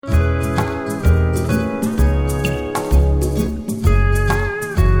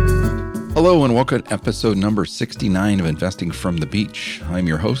Hello and welcome to episode number 69 of Investing from the Beach. I'm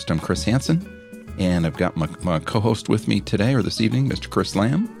your host, I'm Chris Hansen, and I've got my co-host with me today or this evening, Mr. Chris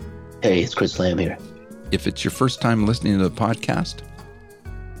Lamb. Hey, it's Chris Lamb here. If it's your first time listening to the podcast,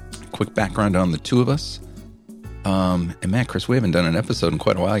 quick background on the two of us. And man, Chris, we haven't done an episode in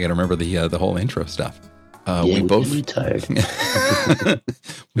quite a while. I got to remember the whole intro stuff. We both retired.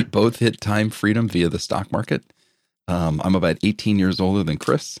 We both hit time freedom via the stock market. I'm about 18 years older than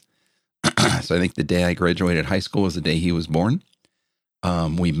Chris. So I think the day I graduated high school was the day he was born.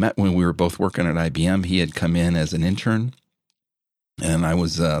 We met when we were both working at IBM. He had come in as an intern, and I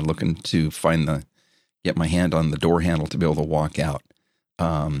was looking to get my hand on the door handle to be able to walk out.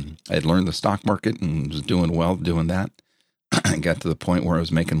 I had learned the stock market and was doing well doing that. I got to the point where I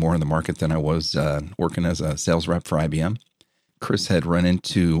was making more in the market than I was working as a sales rep for IBM. Chris had run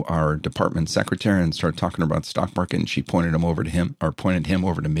into our department secretary and started talking about the stock market, and she pointed him over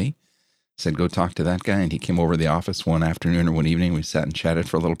to me. Said, go talk to that guy. And he came over to the office one afternoon or one evening. We sat and chatted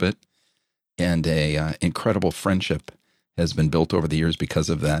for a little bit. And a incredible friendship has been built over the years because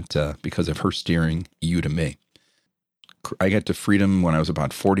of that, because of her steering you to me. I got to freedom when I was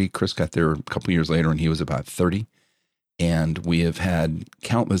about 40. Chris got there a couple years later and he was about 30. And we have had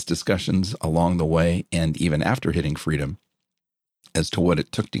countless discussions along the way and even after hitting freedom as to what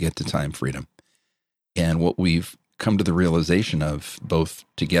it took to get to time freedom. And what we've come to the realization of, both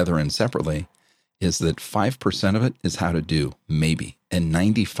together and separately, is that 5% of it is how to do, maybe, and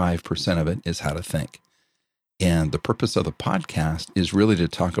 95% of it is how to think. And the purpose of the podcast is really to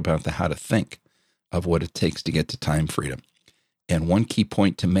talk about the how to think of what it takes to get to time freedom. And one key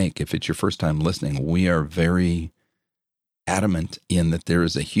point to make, if it's your first time listening, we are very adamant in that there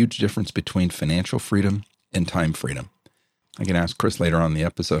is a huge difference between financial freedom and time freedom. I can ask Chris later on in the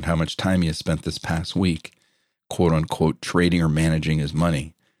episode how much time you spent this past week, quote unquote, trading or managing his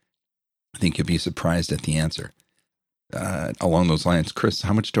money. I think you'll be surprised at the answer. Along those lines, Chris,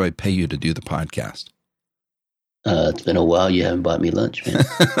 how much do I pay you to do the podcast? It's been a while. You haven't bought me lunch, man.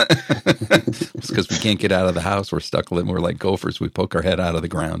 It's because we can't get out of the house. We're stuck living. We're like gophers. We poke our head out of the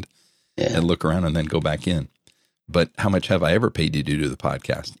ground and look around and then go back in. But how much have I ever paid you to do the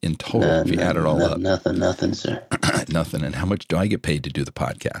podcast in total, if you add it all up? Nothing, sir. Nothing. And how much do I get paid to do the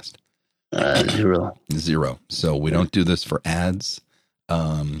podcast? Zero. So we don't do this for ads.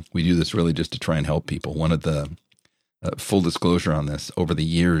 We do this really just to try and help people. One of the full disclosure on this, over the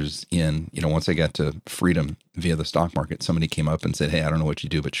years once I got to freedom via the stock market, somebody came up and said, hey, I don't know what you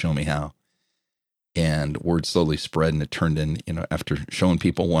do, but show me how. And word slowly spread, and it turned in, after showing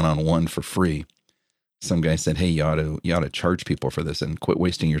people one-on-one for free, some guy said, hey, you ought to charge people for this and quit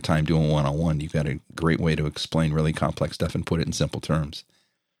wasting your time doing one-on-one. You've got a great way to explain really complex stuff and put it in simple terms.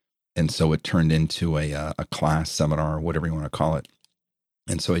 And so it turned into a class, seminar, whatever you want to call it.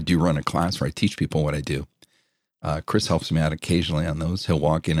 And so I do run a class where I teach people what I do. Chris helps me out occasionally on those. He'll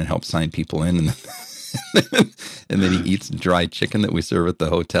walk in and help sign people in, and then he eats dried chicken that we serve at the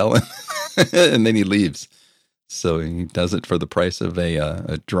hotel, and then he leaves. So he does it for the price of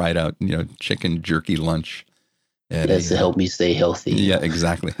a dried out, chicken jerky lunch. That's to help me stay healthy. Yeah,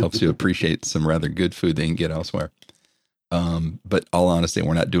 exactly. Helps you appreciate some rather good food that you can get elsewhere. But all honesty,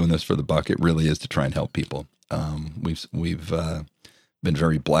 we're not doing this for the buck. It really is to try and help people. We've been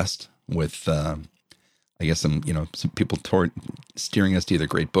very blessed with, some people steering us to either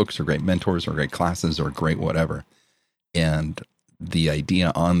great books or great mentors or great classes or great whatever. And the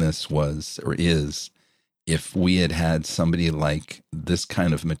idea on this is, if we had somebody like this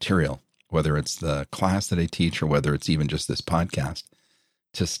kind of material, whether it's the class that I teach or whether it's even just this podcast,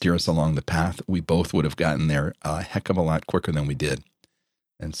 to steer us along the path, we both would have gotten there a heck of a lot quicker than we did.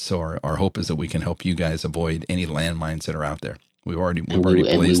 And so our hope is that we can help you guys avoid any landmines that are out there. We've already blazed the path.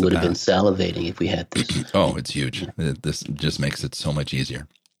 And we would have been salivating if we had this. Oh, it's huge. This just makes it so much easier.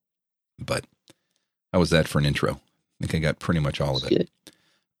 But how was that for an intro? I think I got pretty much all of it. Good.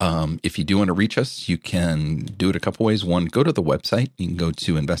 If you do want to reach us, you can do it a couple ways. One, go to the website. You can go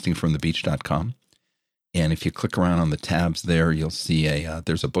to investingfromthebeach.com. And if you click around on the tabs there, you'll see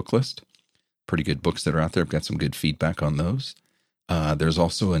there's a book list. Pretty good books that are out there. I've got some good feedback on those. There's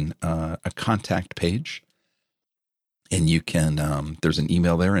also a contact page. And you can, there's an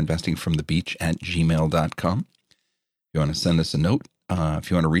email there, investingfromthebeach@gmail.com. If you want to send us a note, if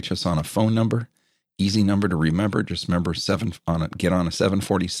you want to reach us on a phone number, easy number to remember, just remember get on a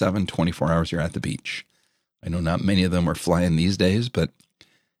 747, 24 hours you're at the beach. I know not many of them are flying these days, but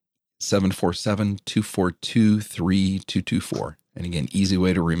 747-242-3224. And again, easy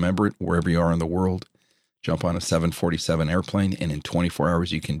way to remember it wherever you are in the world. Jump on a 747 airplane, and in 24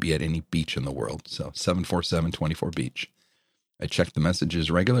 hours, you can be at any beach in the world. So 747-24 beach. I check the messages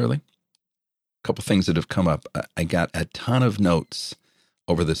regularly. couple things that have come up. I got a ton of notes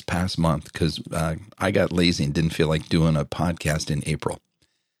over this past month because I got lazy and didn't feel like doing a podcast in April.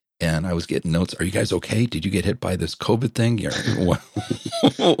 And I was getting notes. Are you guys okay? Did you get hit by this COVID thing?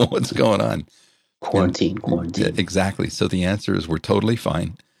 What's going on? Quarantine. Exactly. So the answer is we're totally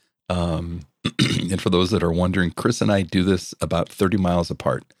fine. And for those that are wondering, Chris and I do this about 30 miles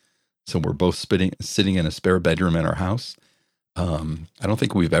apart. So we're both sitting in a spare bedroom in our house. I don't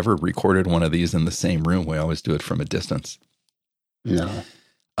think we've ever recorded one of these in the same room. We always do it from a distance. No.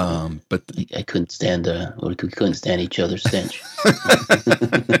 But I couldn't stand we couldn't stand each other's stench.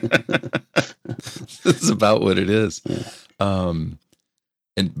 This is about what it is. Yeah.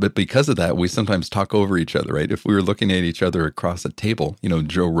 But because of that, we sometimes talk over each other, right? If we were looking at each other across a table,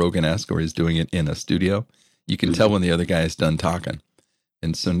 Joe Rogan-esque, or he's doing it in a studio, you can tell when the other guy is done talking.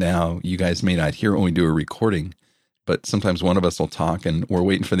 And so now you guys may not hear when we do a recording, but sometimes one of us will talk and we're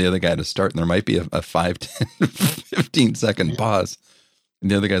waiting for the other guy to start. And there might be a 5, 10, 15 second pause. And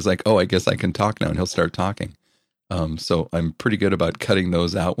the other guy's like, oh, I guess I can talk now. And he'll start talking. So I'm pretty good about cutting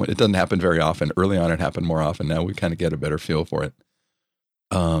those out. It doesn't happen very often. Early on, it happened more often. Now we kind of get a better feel for it.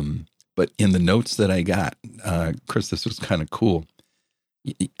 But in the notes that I got, Chris, this was kind of cool.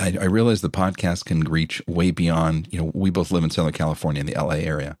 I realized the podcast can reach way beyond, we both live in Southern California in the LA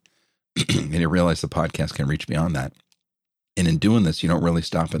area. And I realized the podcast can reach beyond that. And in doing this, you don't really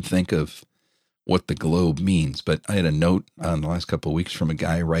stop and think of what the globe means. But I had a note on the last couple of weeks from a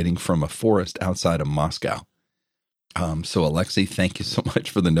guy writing from a forest outside of Moscow. So Alexei, thank you so much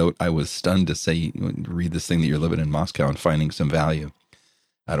for the note. I was stunned to say, read this thing that you're living in Moscow and finding some value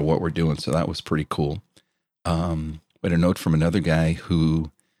out of what we're doing. So that was pretty cool. We had a note from another guy who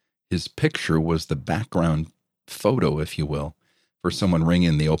his picture was the background photo, if you will, for someone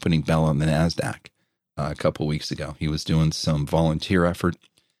ringing the opening bell on the NASDAQ a couple weeks ago. He was doing some volunteer effort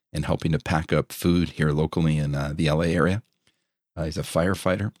and helping to pack up food here locally in the LA area. He's a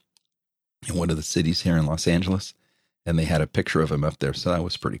firefighter in one of the cities here in Los Angeles, and they had a picture of him up there. So that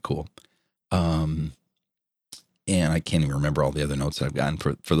was pretty cool. And I can't even remember all the other notes that I've gotten.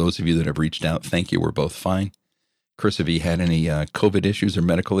 For those of you that have reached out, thank you. We're both fine. Chris, have you had any COVID issues or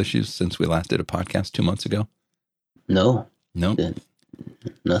medical issues since we last did a podcast 2 months ago? No. Yep.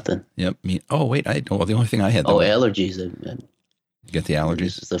 Nothing. The only thing I had. Allergies. You get the allergies?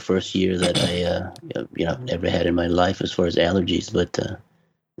 This is the first year that I, never had in my life as far as allergies. But,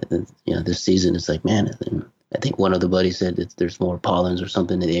 this season it's like, man, I think one of the buddies said that there's more pollens or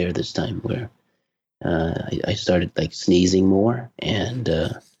something in the air this time where I started like sneezing more and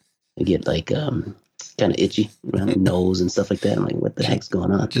I get like kind of itchy around the nose and stuff like that. I'm like, what the heck's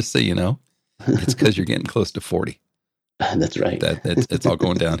going on? Just so you know, it's because you're getting close to 40. That's right. It's all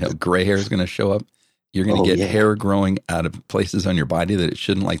going downhill. Gray hair is going to show up. You're going to get hair growing out of places on your body that it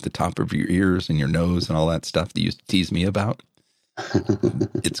shouldn't, like the top of your ears and your nose and all that stuff that you used to tease me about.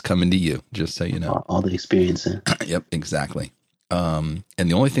 It's coming to you, just so you know. All the experience. Yep, exactly. And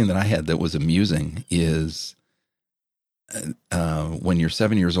the only thing that I had that was amusing is when you're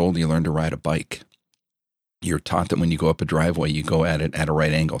 7 years old, you learn to ride a bike. You're taught that when you go up a driveway, you go at it at a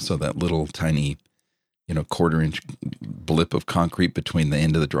right angle. So that little tiny, 1/4-inch blip of concrete between the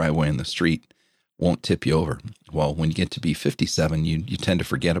end of the driveway and the street won't tip you over. Well, when you get to be 57, you tend to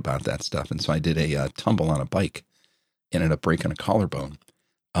forget about that stuff. And so I did a tumble on a bike, ended up breaking a collarbone.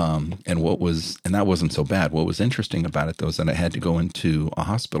 And that wasn't so bad. What was interesting about it, though, is that I had to go into a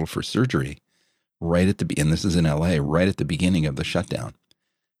hospital for surgery right at and this is in LA, right at the beginning of the shutdown.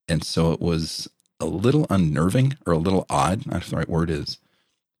 And so it was a little unnerving, or a little odd, I don't know if the right word is,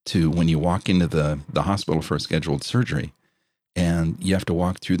 to when you walk into the hospital for a scheduled surgery and you have to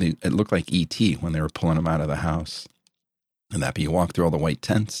walk through it looked like E.T. when they were pulling him out of the house. And but you walk through all the white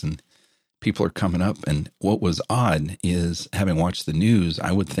tents and people are coming up. And what was odd is, having watched the news,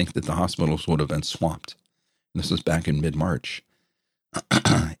 I would think that the hospitals would have been swamped. And this was back in mid-March.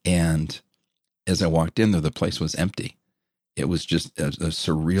 And as I walked in there, the place was empty. It was just a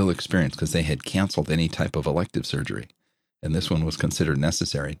surreal experience because they had canceled any type of elective surgery. And this one was considered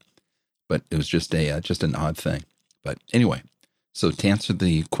necessary. But it was just an odd thing. But anyway, so to answer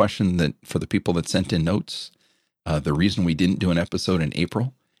the question that for the people that sent in notes, the reason we didn't do an episode in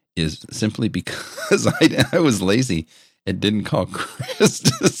April is simply because I was lazy and didn't call Chris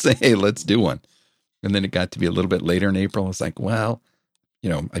to say, hey, let's do one. And then it got to be a little bit later in April. It's like, well,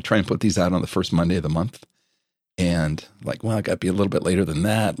 I try and put these out on the first Monday of the month. And like, well, it got to be a little bit later than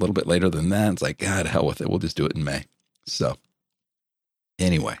that, a little bit later than that. It's like, God, hell with it. We'll just do it in May. So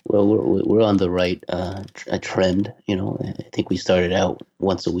anyway. Well, we're on the right trend. I think we started out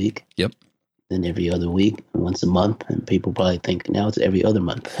once a week. Yep. then every other week, once a month, and people probably think now it's every other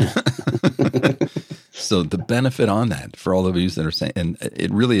month. So the benefit on that for all of you that are saying, and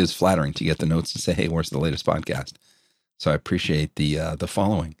it really is flattering to get the notes and say, hey, where's the latest podcast? So I appreciate the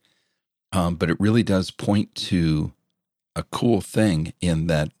following. But it really does point to a cool thing in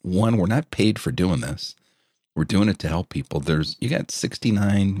that, one, we're not paid for doing this. We're doing it to help people. You got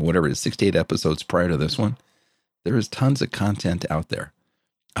 69, whatever it is, 68 episodes prior to this one. There is tons of content out there.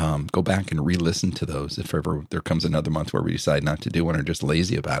 Go back and re-listen to those if ever there comes another month where we decide not to do one or just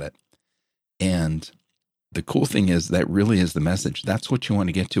lazy about it. And the cool thing is that really is the message. That's what you want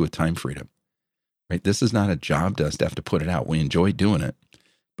to get to with Time Freedom, right? This is not a job to us to have to put it out. We enjoy doing it,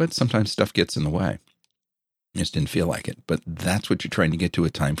 but sometimes stuff gets in the way. I just didn't feel like it, but that's what you're trying to get to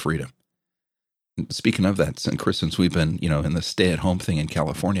with Time Freedom. Speaking of that, Chris, since we've been, in the stay-at-home thing in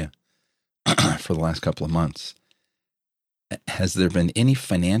California for the last couple of months, has there been any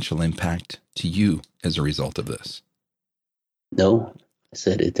financial impact to you as a result of this? No, I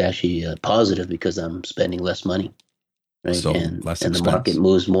said it's actually positive because I'm spending less money, right? So and less and expense. The market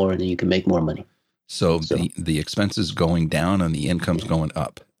moves more, and then you can make more money. So the expenses going down and the income's going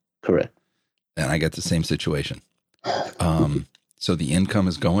up. Correct. And I got the same situation. So the income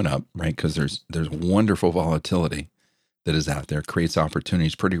is going up, right? Because there's wonderful volatility that is out there, creates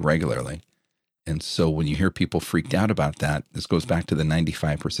opportunities pretty regularly. And so when you hear people freaked out about that, this goes back to the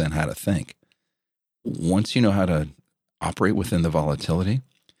 95% how to think. Once you know how to operate within the volatility,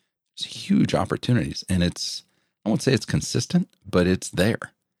 there's huge opportunities. And I won't say it's consistent, but it's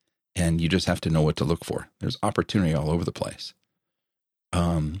there. And you just have to know what to look for. There's opportunity all over the place.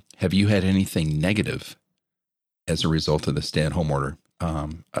 Have you had anything negative as a result of the stay-at-home order,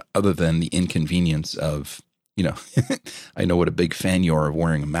 other than the inconvenience of, I know what a big fan you are of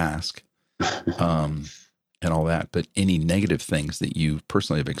wearing a mask, and all that, but any negative things that you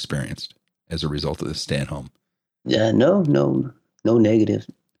personally have experienced as a result of the stay-at-home? Yeah, no negative,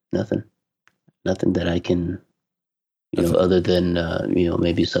 nothing that I can, other than,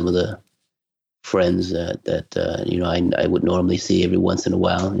 maybe some of the friends that I would normally see every once in a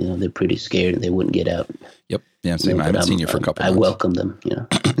while. They're pretty scared and they wouldn't get out. Yep. Yeah, same. I haven't seen you for a couple of months. I welcome them,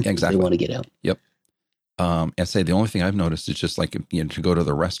 Exactly. They want to get out. Yep. I say the only thing I've noticed is just like, to go to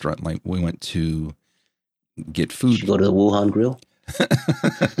the restaurant, like we went to get food. You go to the Wuhan Grill.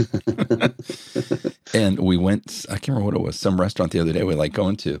 And we went, I can't remember what it was, some restaurant the other day we like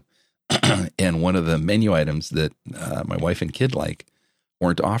going to. And one of the menu items that my wife and kid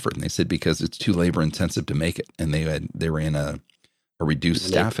weren't offered. And they said, because it's too labor intensive to make it. And they were in a reduced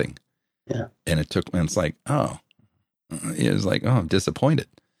staffing. Yeah. And it's like, I'm disappointed.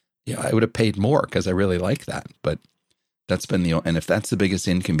 Yeah, I would have paid more because I really like that. But that's been and if that's the biggest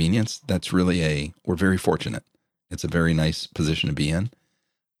inconvenience, that's really we're very fortunate. It's a very nice position to be in.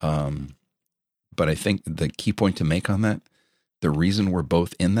 But I think the key point to make on that, the reason we're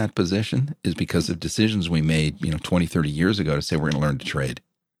both in that position is because of decisions we made, 20, 30 years ago to say we're going to learn to trade.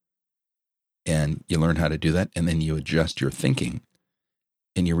 And you learn how to do that, and then you adjust your thinking,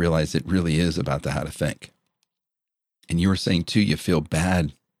 and you realize it really is about how to think. And you were saying, too, you feel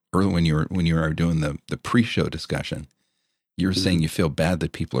bad early when you were doing the pre-show discussion. You were saying you feel bad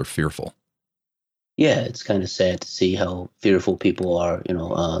that people are fearful. Yeah, it's kind of sad to see how fearful people are.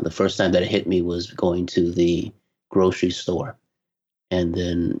 The first time that it hit me was going to the grocery store. And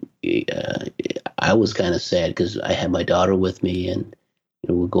then I was kind of sad because I had my daughter with me and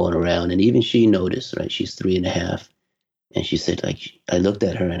we're going around. And even she noticed, right? She's 3.5. And she said, I looked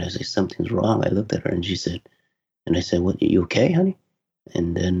at her and I said, something's wrong. I looked at her and she said, and I said, what, you okay, honey?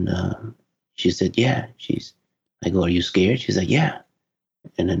 And then she said, yeah. I go, are you scared? She's like, yeah.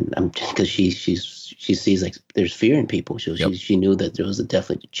 And then because she sees there's fear in people. So she knew that there was a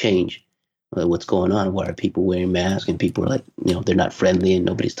definite change. What's going on? Why are people wearing masks? And people are like, they're not friendly and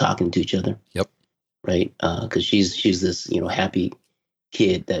nobody's talking to each other. Yep. Right. Because she's this, happy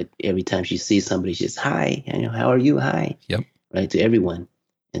kid that every time she sees somebody, she says, hi, how are you? Hi. Yep. Right. To everyone.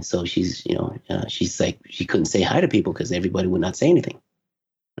 And so she's, she's like, she couldn't say hi to people because everybody would not say anything.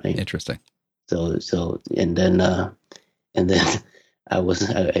 Right. Interesting. So, and then I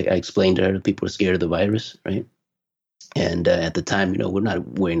explained to her that people are scared of the virus. Right. And at the time, we're not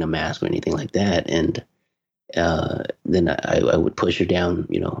wearing a mask or anything like that. And then I would push her down,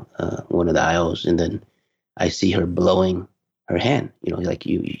 one of the aisles, and then I see her blowing her hand. Like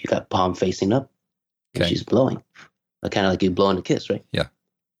you got palm facing up, and she's blowing, kind of like you blowing a kiss, right? Yeah.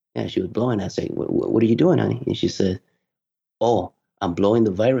 Yeah, she was blowing. I say, "What are you doing, honey?" And she said, "Oh, I'm blowing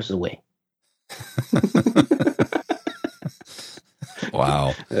the virus away."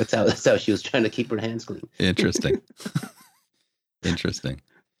 Wow. That's how she was trying to keep her hands clean. Interesting.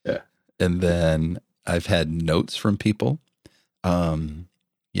 Yeah. And then I've had notes from people.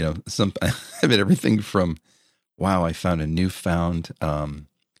 You know, I've had everything from, wow, I found a newfound,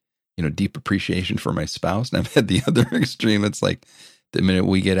 you know, deep appreciation for my spouse. And I've had the other extreme. It's like the minute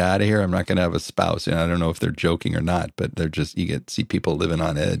we get out of here, I'm not going to have a spouse. And I don't know if they're joking or not, but they're just, see people living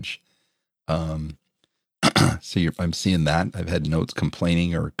on edge. So I'm seeing that. I've had notes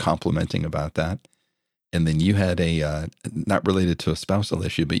complaining or complimenting about that. And then you had a, not related to a spousal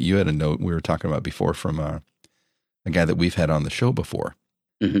issue, but you had a note we were talking about before from a guy that we've had on the show before.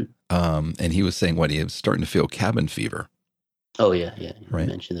 Mm-hmm. And he was saying what he was starting to feel cabin fever. Oh yeah. Right. You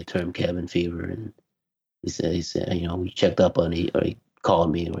mentioned the term cabin fever, and he said, you know, we checked up on it, or he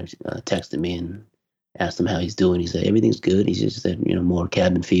called me or texted me and asked him how he's doing. He said everything's good. He just said, you know, more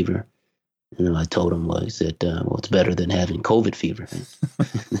cabin fever. And then I told him, well, he said, well, it's better than having COVID fever.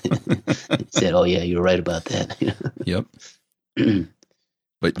 He said, oh yeah, you're right about that. Yep.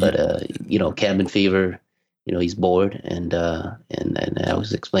 But you know, cabin fever, you know, he's bored, and I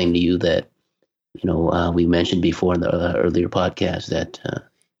was explaining to you that, you know, we mentioned before in the earlier podcast that,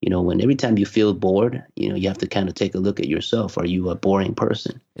 you know, every time you feel bored, you know, you have to kind of take a look at yourself. Are you a boring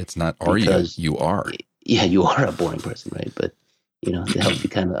person? It's not, are because, you are. Yeah, you are a boring person, right? But, you know, to help you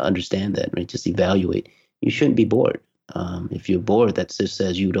kind of understand that, right? Just evaluate. You shouldn't be bored. If you're bored, that just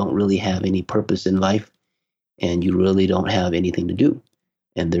says you don't really have any purpose in life, and you really don't have anything to do.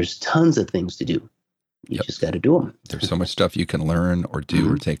 And there's tons of things to do. You just got to do them. There's so much stuff you can learn or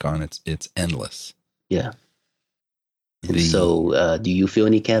do or take on. It's endless. Yeah. So, do you feel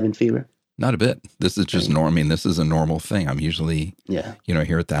any cabin fever? Not a bit. This is just normal. I mean, this is a normal thing. I'm usually, you know,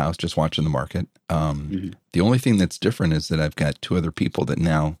 here at the house, just watching the market. The only thing that's different is that I've got two other people that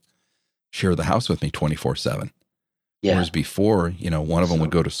now share the house with me 24/7. Yeah. Whereas before, you know, one of them would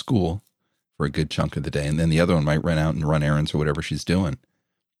go to school for a good chunk of the day, and then the other one might run out and run errands or whatever she's doing.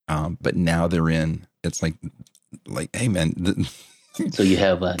 But now they're in. It's like, hey man. So you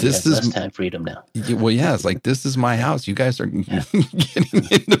have less time freedom now. Well, yeah, it's like, this is my house. You guys are getting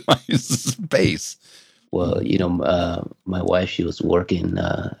into my space. Well, you know, my wife, she was working,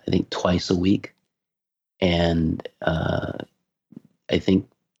 I think twice a week. And I think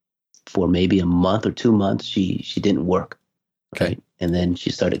for maybe a month or 2 months, she didn't work. Okay. Right? And then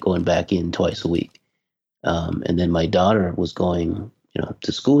she started going back in twice a week. And then my daughter was going, you know,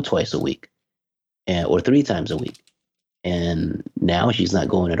 to school twice a week, or 3 times a week. And now she's not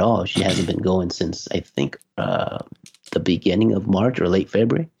going at all. She hasn't been going since, I think, the beginning of March or late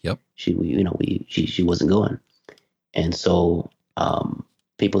February. Yep. She wasn't going. And so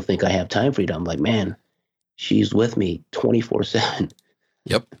people think I have time freedom. I'm like, man, she's with me 24/7.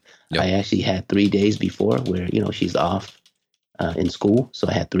 Yep. I actually had 3 days before where, you know, she's off in school. So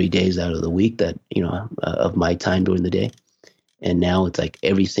I had 3 days out of the week that, you know, of my time during the day. And now it's like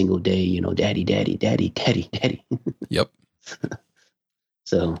every single day, you know, daddy. Yep.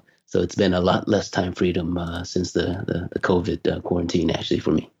 So it's been a lot less time freedom since the COVID quarantine, actually, for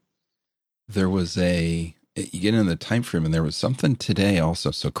me. There was you get in the time frame, and there was something today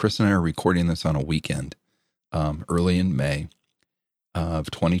also. So Chris and I are recording this on a weekend, early in May of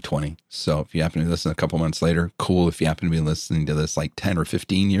 2020. So if you happen to listen a couple months later, cool. If you happen to be listening to this like 10 or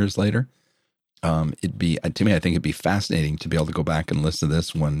 15 years later, it'd be, to me, I think it'd be fascinating to be able to go back and listen to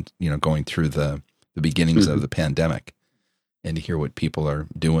this one, you know, going through the beginnings of the pandemic, and to hear what people are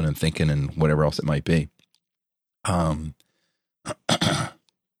doing and thinking and whatever else it might be.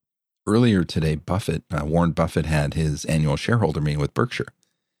 Earlier today, Warren Buffett had his annual shareholder meeting with Berkshire.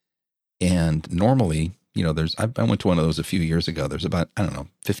 And normally, you know, I went to one of those a few years ago. There's about,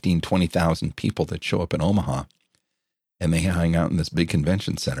 15, 20,000 people that show up in Omaha, and they hang out in this big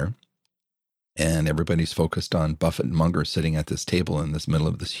convention center. And everybody's focused on Buffett and Munger sitting at this table in this middle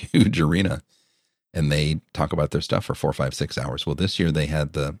of this huge arena. And they talk about their stuff for 4, 5, 6 hours. Well, this year they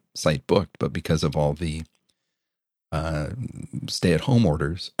had the site booked, but because of all the stay-at-home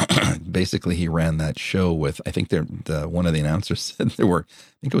orders, basically he ran that show with, I think one of the announcers said there were,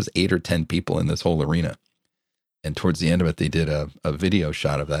 I think it was 8 or 10 people in this whole arena. And towards the end of it, they did a video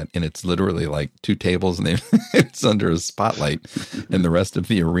shot of that. And it's literally like 2 tables, and it's under a spotlight, and the rest of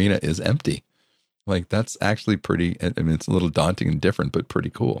the arena is empty. Like, that's actually pretty, I mean, it's a little daunting and different, but pretty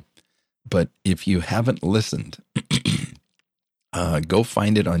cool. But if you haven't listened, go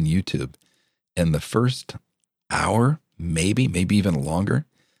find it on YouTube. And the first hour, maybe even longer,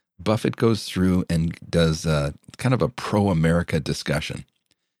 Buffett goes through and does kind of a pro-America discussion.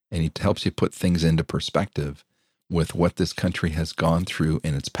 And he helps you put things into perspective with what this country has gone through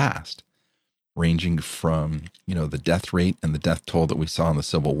in its past, ranging from, you know, the death rate and the death toll that we saw in the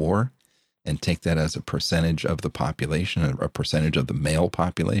Civil War, and take that as a percentage of the population, a percentage of the male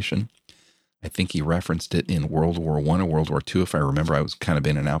population, I think he referenced it in World War I or World War II, if I remember. I was kind of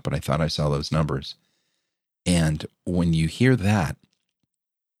in and out, but I thought I saw those numbers. And when you hear that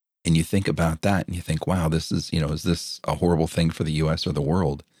and you think about that and you think, wow, this is, is this a horrible thing for the U.S. or the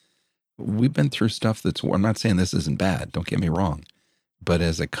world? We've been through stuff I'm not saying this isn't bad, don't get me wrong. But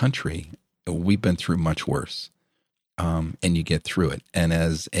as a country, we've been through much worse. And you get through it. And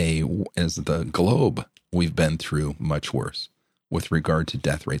as the globe, we've been through much worse with regard to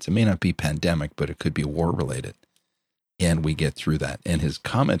death rates. It may not be pandemic, but it could be war related. And we get through that. And his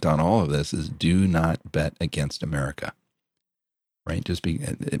comment on all of this is, do not bet against America, right?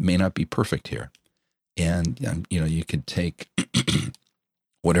 It may not be perfect here. And, you could take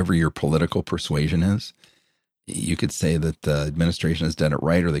whatever your political persuasion is. You could say that the administration has done it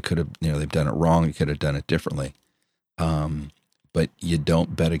right, or they could have, they've done it wrong. They could have done it differently. But you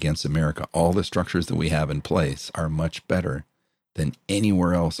don't bet against America. All the structures that we have in place are much better than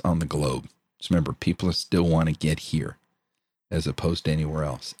anywhere else on the globe. Just remember, people still want to get here as opposed to anywhere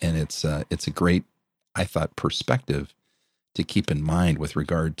else. And it's a great, I thought, perspective to keep in mind with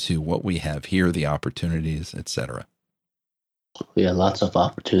regard to what we have here, the opportunities, etc. Yeah, lots of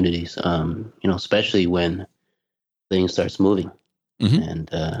opportunities, especially when things starts moving. Mm-hmm.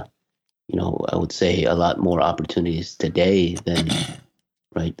 And, I would say a lot more opportunities today than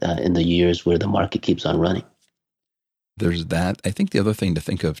in the years where the market keeps on running. There's that. I think the other thing to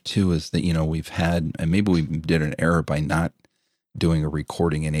think of too is that, we've had, and maybe we did an error by not doing a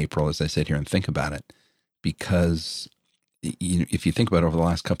recording in April as I sit here and think about it, because if you think about it, over the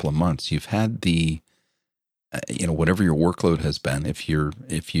last couple of months, you've had the, whatever your workload has been, if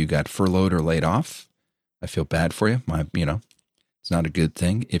you got furloughed or laid off, I feel bad for you. It's not a good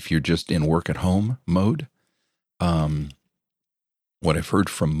thing. If you're just in work at home mode, what I've heard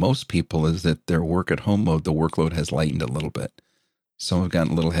from most people is that their work at home mode, the workload has lightened a little bit. Some have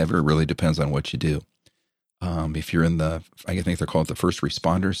gotten a little heavier. It really depends on what you do. If you're I think they're called the first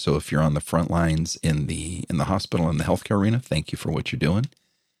responders. So if you're on the front lines in the hospital and the healthcare arena, thank you for what you're doing.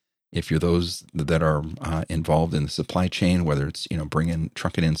 If you're those that are involved in the supply chain, whether it's,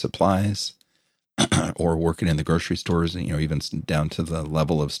 trucking in supplies, or working in the grocery stores, even down to the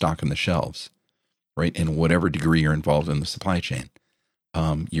level of stocking the shelves, right? In whatever degree you're involved in the supply chain,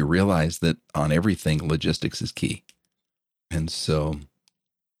 you realize that on everything, logistics is key. And so,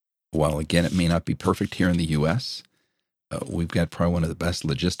 while again, it may not be perfect here in the U.S., we've got probably one of the best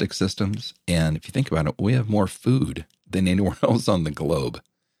logistics systems. And if you think about it, we have more food than anywhere else on the globe.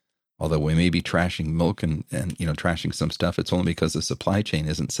 Although we may be trashing milk and trashing some stuff, it's only because the supply chain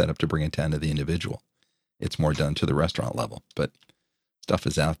isn't set up to bring it down to the individual. It's more done to the restaurant level, but stuff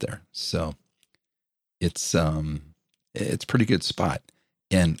is out there. So it's a pretty good spot.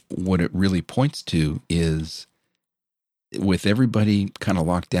 And what it really points to is, with everybody kind of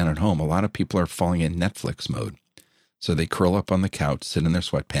locked down at home, a lot of people are falling in Netflix mode. So they curl up on the couch, sit in their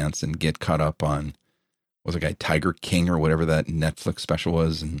sweatpants, and get caught up on, was the guy Tiger King or whatever that Netflix special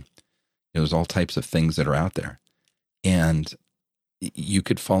was, and there's all types of things that are out there. And you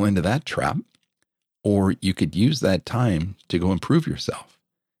could fall into that trap, or you could use that time to go improve yourself.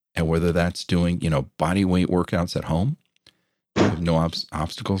 And whether that's doing, body weight workouts at home, with no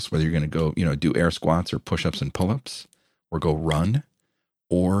obstacles, whether you're going to go, do air squats or push-ups and pull-ups, or go run,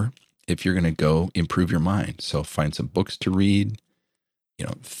 or if you're going to go improve your mind. So find some books to read,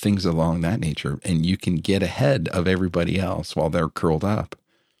 things along that nature. And you can get ahead of everybody else while they're curled up,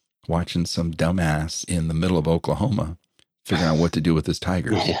 watching some dumbass in the middle of Oklahoma figuring out what to do with this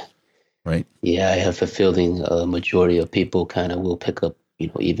tiger. Yeah. Right? Yeah, I have a feeling a majority of people kind of will pick up,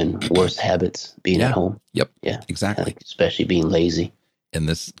 even worse habits being at home. Yep. Yeah. Exactly. Especially being lazy. And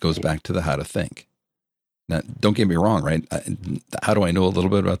this goes back to the how to think. Now, don't get me wrong, right? How do I know a little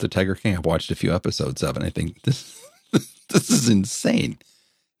bit about the Tiger King? I've watched a few episodes of it, and I think this is insane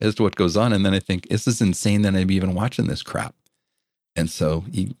as to what goes on. And then I think, this is insane that I'm even watching this crap. And so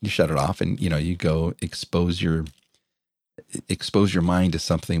you shut it off, and you go expose your mind to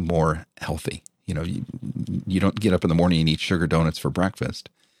something more healthy. You don't get up in the morning and eat sugar donuts for breakfast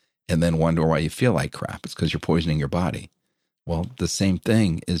and then wonder why you feel like crap. It's because you're poisoning your body. Well, the same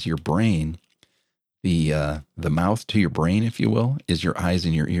thing is your brain. The mouth to your brain, if you will, is your eyes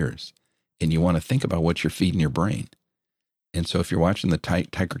and your ears. And you want to think about what you're feeding your brain. And so if you're watching the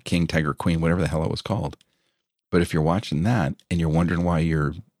Tiger King, Tiger Queen, whatever the hell it was called, but if you're watching that and you're wondering why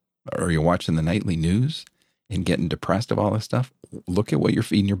you're watching the nightly news and getting depressed of all this stuff, look at what you're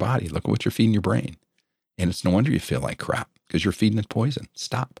feeding your body. Look at what you're feeding your brain. And it's no wonder you feel like crap, because you're feeding it poison.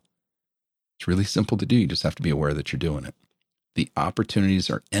 Stop. It's really simple to do. You just have to be aware that you're doing it. The opportunities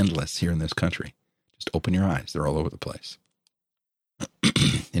are endless here in this country. Just open your eyes. They're all over the place.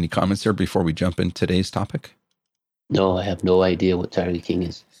 Any comments there before we jump into today's topic? No, I have no idea what Tiger King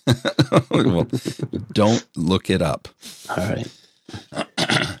is. Well, don't look it up. All right.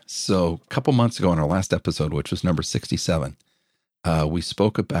 So a couple months ago in our last episode, which was number 67, we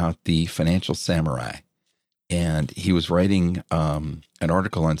spoke about the financial samurai. And he was writing an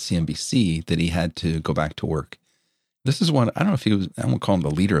article on CNBC that he had to go back to work. This is one, I don't know if he was, I won't call him the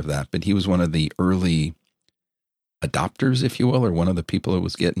leader of that, but he was one of the early adopters, if you will, or one of the people that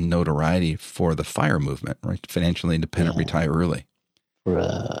was getting notoriety for the FIRE movement, right? Financially independent, retire early.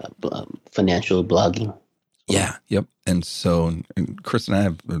 For financial blogging. Yeah, yep. And so Chris and I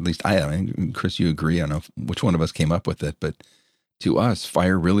have, or at least I have, and Chris, you agree, I don't know which one of us came up with it, but to us,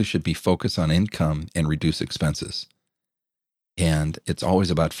 FIRE really should be focus on income and reduce expenses. And it's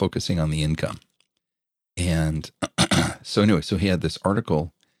always about focusing on the income. And so anyway, so he had this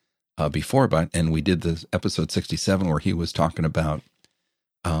article before about, and we did this episode 67 where he was talking about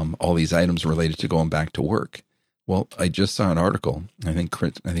all these items related to going back to work. Well, I just saw an article. I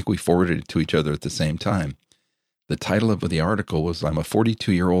think we forwarded it to each other at the same time. The title of the article was, "I'm a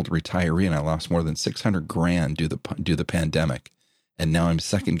 42-year-old retiree and I lost more than $600,000 due to the pandemic. And now I'm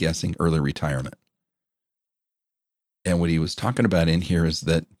second guessing early retirement." And what he was talking about in here is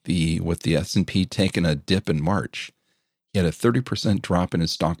that with the S&P taking a dip in March, he had a 30% drop in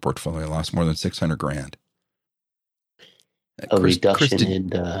his stock portfolio, lost more than $600,000. A reduction in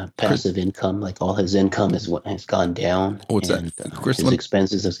passive income, like all his income has gone down. What's and, that? Chris, his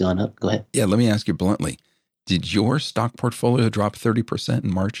expenses has gone up. Go ahead. Yeah, let me ask you bluntly. Did your stock portfolio drop 30%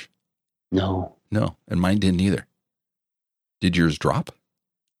 in March? No. No, and mine didn't either. Did yours drop?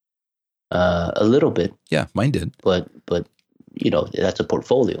 A little bit. Yeah, mine did. But that's a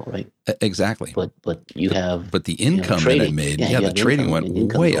portfolio, right? Exactly. But you have. But the income that I made, the trading went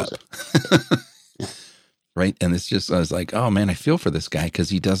way up. Right. And it's just, I was like, oh man, I feel for this guy because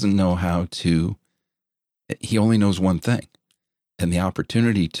he doesn't know he only knows one thing. And the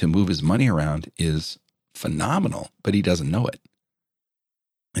opportunity to move his money around is phenomenal, but he doesn't know it.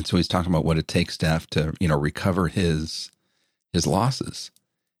 And so he's talking about what it takes to have to, recover his losses.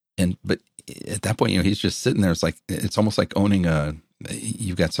 But at that point, he's just sitting there. It's almost like owning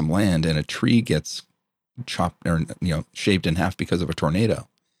you've got some land and a tree gets chopped or, shaved in half because of a tornado.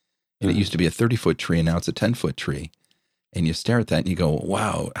 And it used to be a 30-foot tree and now it's a 10-foot tree. And you stare at that and you go,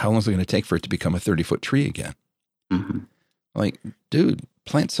 wow, how long is it going to take for it to become a 30-foot tree again? Mm-hmm. Like, dude,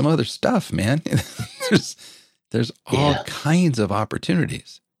 plant some other stuff, man. There's all kinds of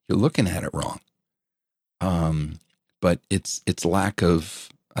opportunities. You're looking at it wrong. But it's lack of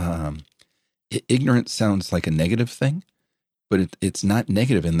ignorance sounds like a negative thing, but it's not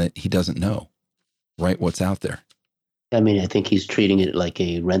negative in that he doesn't know, right, what's out there. I mean, I think he's treating it like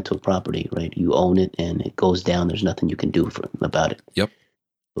a rental property, right? You own it and it goes down. There's nothing you can do about it. Yep.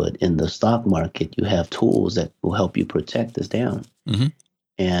 But in the stock market, you have tools that will help you protect this down. Mm-hmm.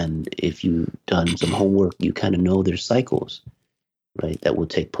 And if you've done some homework, you kind of know there's cycles, right, that will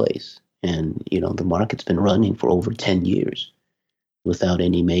take place. And, the market's been running for over 10 years without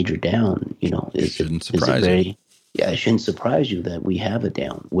any major down, It shouldn't surprise you. Yeah, it shouldn't surprise you that we have a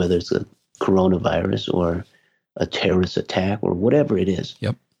down, whether it's a coronavirus or a terrorist attack or whatever it is.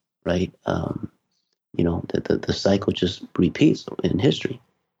 Yep. Right. The cycle just repeats in history.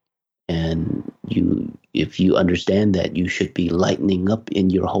 And if you understand that, you should be lightening up in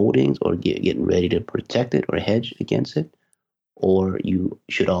your holdings or getting ready to protect it or hedge against it. Or you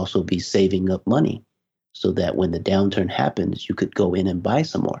should also be saving up money so that when the downturn happens, you could go in and buy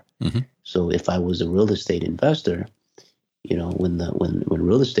some more. Mm-hmm. So if I was a real estate investor, when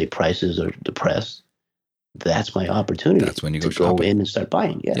real estate prices are depressed, that's my opportunity. That's when you go in and start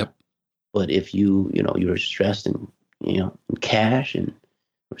buying. Yeah. Yep. But if you're stressed in cash and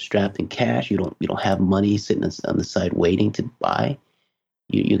strapped in cash, you don't have money sitting on the side waiting to buy,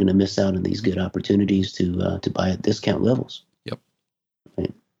 you're going to miss out on these good opportunities to buy at discount levels. Yep.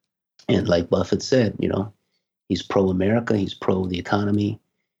 Right? And like Buffett said, he's pro-America, he's pro the economy.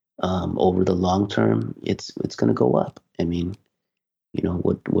 Over the long term, it's going to go up. I mean,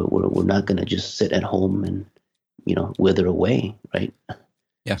 we're not going to just sit at home and wither away, right?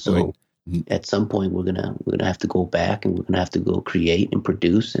 Yeah. So at some point we're gonna have to go back and we're gonna have to go create and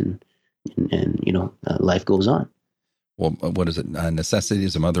produce and life goes on. Well, what is it? Necessity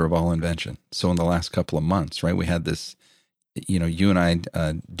is the mother of all invention. So in the last couple of months, right, we had this. You and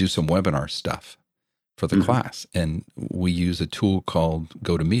I do some webinar stuff for the class, and we use a tool called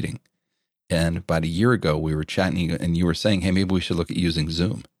GoToMeeting. And about a year ago, we were chatting, and you were saying, "Hey, maybe we should look at using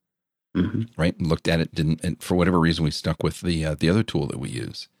Zoom." Mm-hmm. Right? And looked at it, and for whatever reason, we stuck with the other tool that we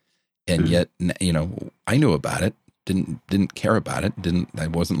use. And yet, I knew about it, didn't care about it. I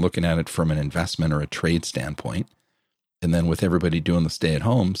wasn't looking at it from an investment or a trade standpoint. And then with everybody doing the stay at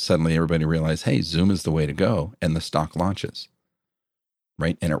home, suddenly everybody realized, hey, Zoom is the way to go. And the stock launches,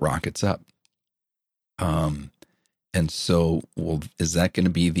 right? And it rockets up. And so, well, is that going to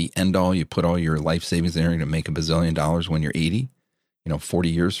be the end all? You put all your life savings in there to make $1 bazillion when you're 80, 40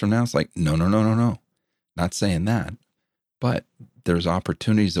 years from now? It's like, no. Not saying that. But there's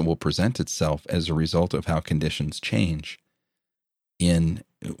opportunities that will present itself as a result of how conditions change in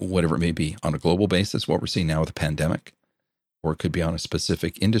whatever it may be on a global basis, what we're seeing now with the pandemic, or it could be on a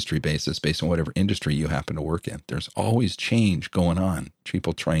specific industry basis based on whatever industry you happen to work in. There's always change going on.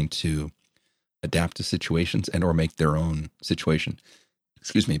 People trying to adapt to situations and or make their own situation,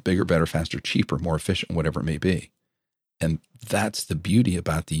 bigger, better, faster, cheaper, more efficient, whatever it may be. And that's the beauty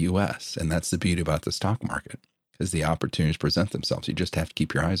about the U.S. And that's the beauty about the stock market, because the opportunities present themselves. You just have to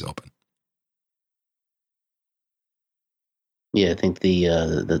keep your eyes open. Yeah, I think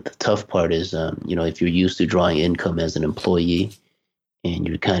the tough part is, if you're used to drawing income as an employee and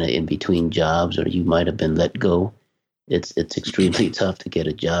you're kind of in between jobs, or you might have been let go, it's extremely tough to get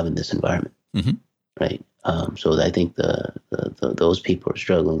a job in this environment. Mm-hmm. Right. So I think those people are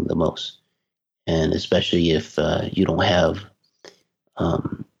struggling the most, and especially if you don't have,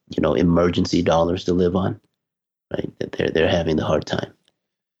 emergency dollars to live on, right? That they're having the hard time.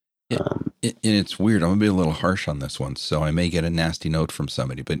 And it's weird. I'm gonna be a little harsh on this one, so I may get a nasty note from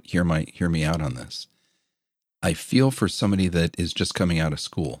somebody. But hear me out on this. I feel for somebody that is just coming out of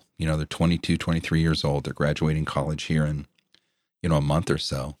school. They're 22, 23 years old. They're graduating college here in, a month or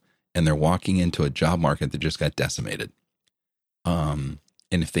so. And they're walking into a job market that just got decimated. And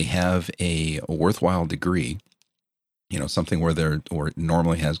if they have a worthwhile degree, something where it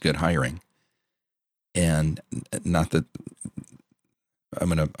normally has good hiring, and not that I'm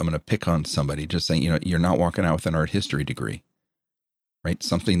gonna pick on somebody, just saying, you're not walking out with an art history degree, right?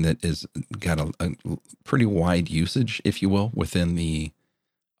 Something that is got a pretty wide usage, if you will, within the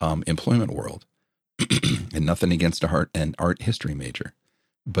employment world, and nothing against an art history major,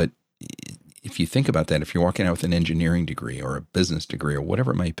 but if you think about that, if you're walking out with an engineering degree or a business degree or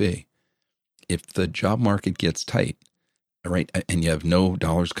whatever it might be, if the job market gets tight, right, and you have no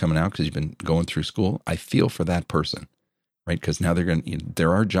dollars coming out because you've been going through school, I feel for that person, right? Because now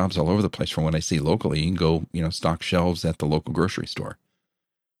there are jobs all over the place. From what I see locally, you can go, stock shelves at the local grocery store,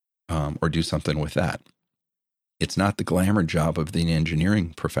 or do something with that. It's not the glamour job of the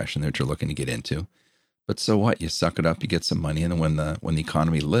engineering profession that you're looking to get into. But so what? You suck it up, you get some money, and then when the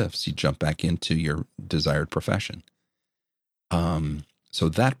economy lifts, you jump back into your desired profession. So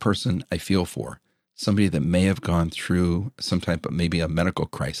that person I feel for, somebody that may have gone through some type of maybe a medical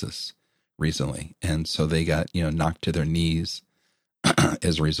crisis recently, and so they got knocked to their knees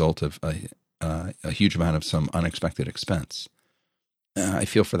as a result of a huge amount of some unexpected expense. I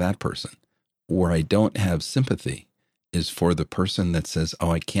feel for that person. Where I don't have sympathy is for the person that says,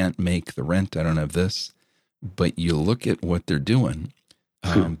 oh, I can't make the rent, I don't have this. But you look at what they're doing.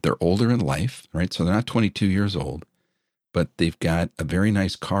 They're older in life, right? So they're not 22 years old, but they've got a very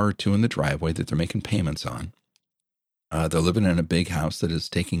nice car or two in the driveway that they're making payments on. They're living in a big house that is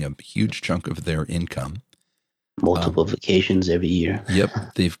taking a huge chunk of their income. Multiple vacations every year.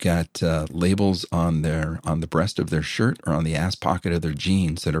 Yep. They've got labels on the breast of their shirt or on the ass pocket of their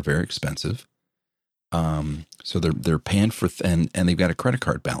jeans that are very expensive. So they're paying for, and they've got a credit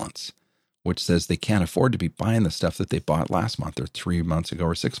card balance, which says they can't afford to be buying the stuff that they bought last month or 3 months ago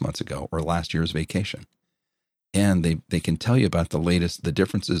or 6 months ago or last year's vacation. And they can tell you about the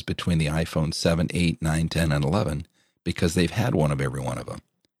differences between the iPhone 7, 8, 9, 10, and 11 because they've had one of every one of them,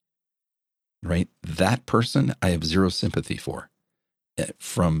 right? That person I have zero sympathy for,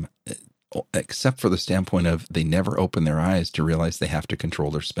 except for the standpoint of they never open their eyes to realize they have to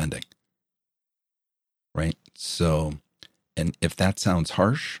control their spending. Right. So, and if that sounds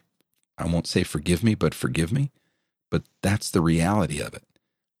harsh, I won't say forgive me, but forgive me. But that's the reality of it.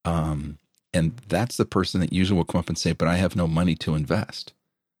 And that's the person that usually will come up and say, but I have no money to invest.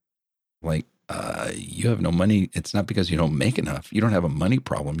 Like, you have no money. It's not because you don't make enough. You don't have a money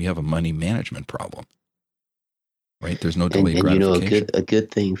problem. You have a money management problem. Right. There's no delayed gratification. A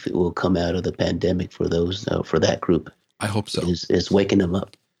good thing will come out of the pandemic for those, for that group. I hope so. Is waking them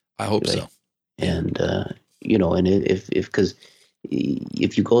up. I hope so. And, and because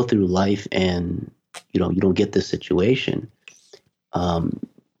if you go through life and, you don't get this situation,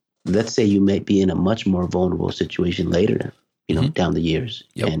 let's say you may be in a much more vulnerable situation later, down the years.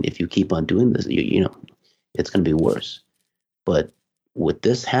 Yep. And if you keep on doing this, it's going to be worse. But with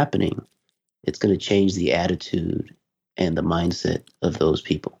this happening, it's going to change the attitude and the mindset of those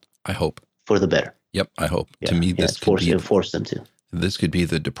people. I hope. For the better. Yep. I hope. Yeah, To me, it's forced them to. This could be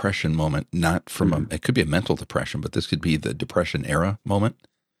the depression moment, not from it could be a mental depression, but this could be the depression era moment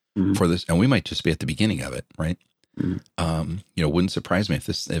for this. And we might just be at the beginning of it, right? Wouldn't surprise me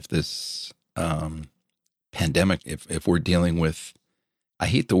if this pandemic, if we're dealing with, I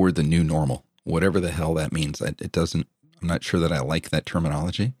hate the word, the new normal, whatever the hell that means. I'm not sure that I like that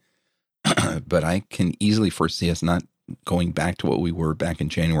terminology, but I can easily foresee us not going back to what we were back in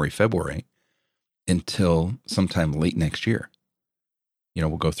January, February until sometime late next year.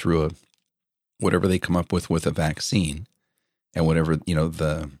 We'll go through whatever they come up with a vaccine, and whatever,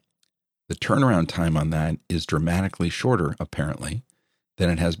 the turnaround time on that is dramatically shorter, apparently, than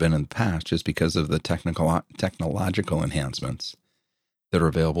it has been in the past, just because of the technological enhancements that are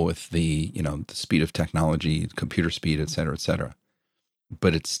available with the speed of technology, computer speed, et cetera, et cetera.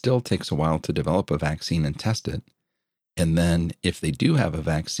 But it still takes a while to develop a vaccine and test it. And then if they do have a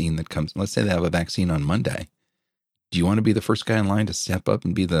vaccine that comes, let's say they have a vaccine on Monday, do you want to be the first guy in line to step up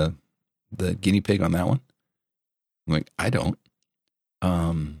and be the guinea pig on that one? I'm like, I don't.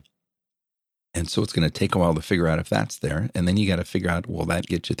 And so it's going to take a while to figure out if that's there. And then you got to figure out, will that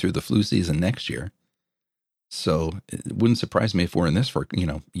get you through the flu season next year? So it wouldn't surprise me if we're in this for,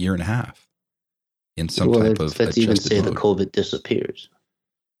 year and a half in some type of let's even say mode. the COVID disappears.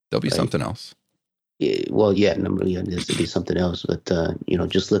 There'll be something else. Yeah, well, this would be something else. But,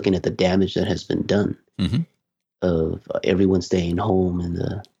 just looking at the damage that has been done of everyone staying home and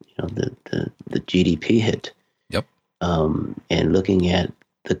the GDP hit. Yep. And looking at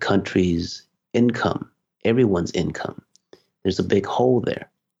the country's income, everyone's income, there's a big hole there.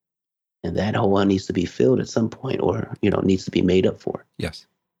 And that hole needs to be filled at some point, or, needs to be made up for. Yes.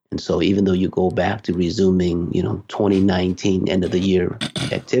 And so even though you go back to resuming, 2019 end of the year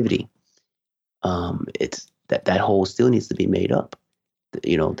activity, it's that hole still needs to be made up.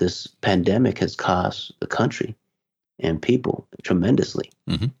 This pandemic has cost the country and people tremendously,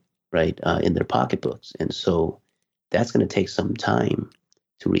 right, in their pocketbooks. And so that's going to take some time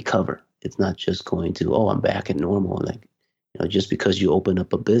to recover. It's not just going to, I'm back at normal. Like, just because you open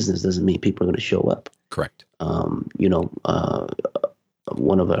up a business doesn't mean people are going to show up. Correct.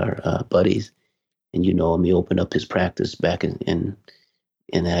 One of our buddies, and he opened up his practice back in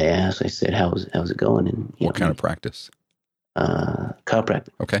and I said, how's it going? And what kind of practice? Chiropractic.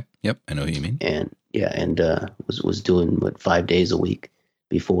 Okay. Yep. I know who you mean. And was doing 5 days a week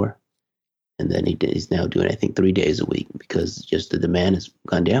before. And then he's now doing, I think, 3 days a week because just the demand has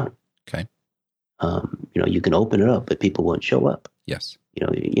gone down. Okay. You can open it up, but people won't show up. Yes.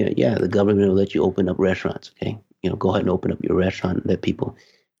 The government will let you open up restaurants. Okay. Go ahead and open up your restaurant and let people,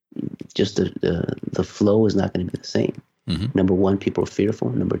 just the flow is not going to be the same. Number one, people are fearful.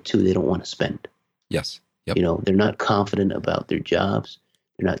 Number two, they don't want to spend. Yes. Yep. They're not confident about their jobs.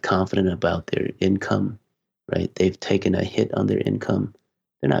 They're not confident about their income, right? They've taken a hit on their income.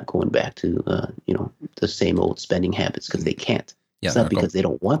 They're not going back to, the same old spending habits because they can't. Yeah, it's not because they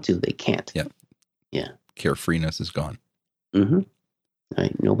don't want to. They can't. Yeah. Yeah. Carefreeness is gone.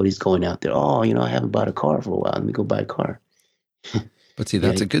 Right. Nobody's going out there. I haven't bought a car for a while. Let me go buy a car. But see,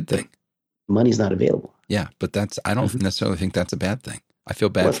 that's a good thing. Money's not available. Yeah, but I don't necessarily think that's a bad thing. I feel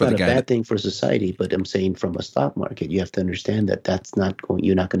bad for the guy. It's not a bad thing for society, but I'm saying from a stock market, you have to understand that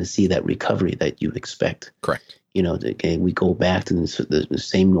you're not going to see that recovery that you expect. Correct. We go back to the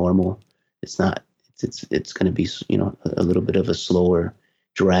same normal. It's not. It's going to be a little bit of a slower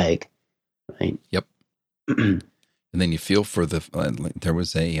drag, right? Yep. And then you feel for there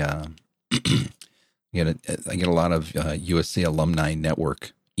was I get a lot of USC alumni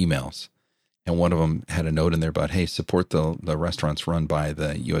network emails, and one of them had a note in there about, hey, support the restaurants run by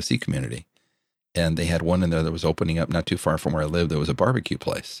the USC community. And they had one in there that was opening up not too far from where I live. There was a barbecue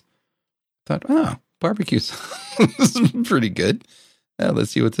place. I thought, barbecue's this is pretty good.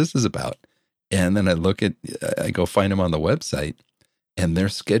 Let's see what this is about. And then I go find them on the website, and their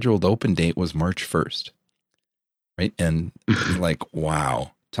scheduled open date was March 1st. Right. And like,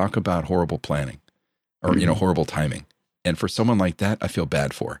 wow, talk about horrible planning or, horrible timing. And for someone like that, I feel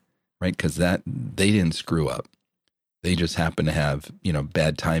bad for, right? Because they didn't screw up. They just happen to have,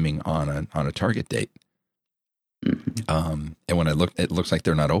 bad timing on a target date. And when I looked, it looks like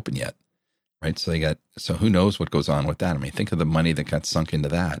they're not open yet. Right. So who knows what goes on with that? I mean, think of the money that got sunk into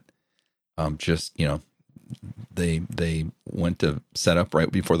that. They went to set up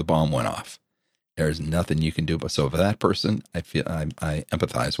right before the bomb went off. There's nothing you can do. But so for that person, I feel I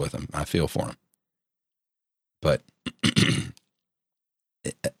empathize with him. I feel for him. But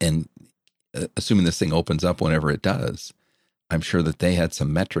and assuming this thing opens up whenever it does, I'm sure that they had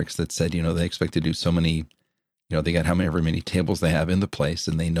some metrics that said, they expect to do so many, they got however many tables they have in the place,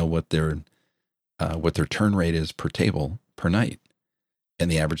 and they know what their what their turn rate is per table per night and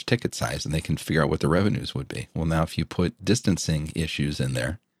the average ticket size, and they can figure out what the revenues would be. Well, now if you put distancing issues in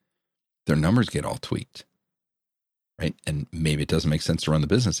there, their numbers get all tweaked, right? And maybe it doesn't make sense to run the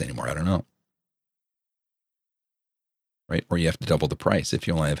business anymore. I don't know. Right? Or you have to double the price if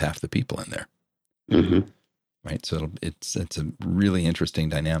you only have half the people in there. Mm-hmm. Right? So it's a really interesting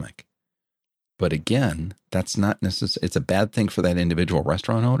dynamic. But again, that's not necessarily, it's a bad thing for that individual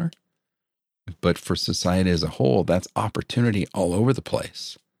restaurant owner. But for society as a whole, that's opportunity all over the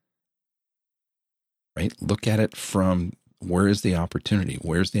place. Right? Look at it from where is the opportunity?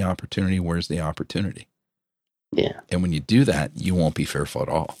 Where's the opportunity? Where's the opportunity? Yeah. And when you do that, you won't be fearful at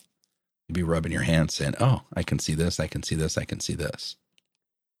all. You'll be rubbing your hands saying, oh, I can see this, I can see this, I can see this.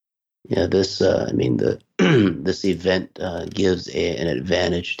 Yeah, this, this event gives an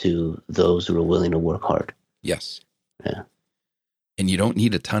advantage to those who are willing to work hard. Yes. Yeah. And you don't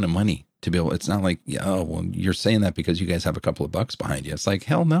need a ton of money to be able, it's not like, oh, well, you're saying that because you guys have a couple of bucks behind you. It's like,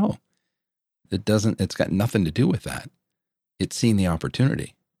 hell no. It's got nothing to do with that. It's seeing the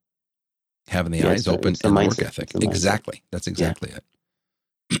opportunity, having the eyes open, and the work ethic. Exactly. That's exactly it.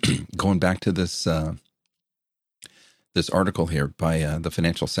 Going back to this this article here by the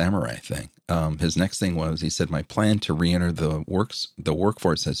Financial Samurai thing. His next thing was, he said, my plan to re-enter the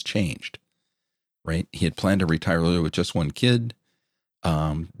workforce has changed. Right? He had planned to retire earlier with just one kid.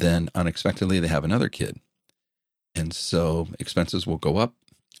 Then unexpectedly they have another kid. And so expenses will go up,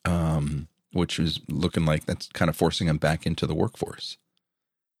 which is looking like that's kind of forcing him back into the workforce.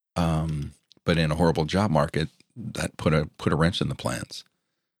 But in a horrible job market, that put a wrench in the plans.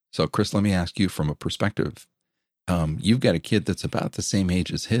 So Chris, let me ask you from a perspective. You've got a kid that's about the same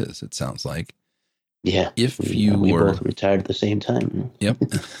age as his, it sounds like. Yeah. If we both retired at the same time. Yep.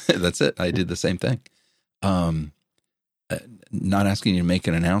 That's it. I did the same thing. Not asking you to make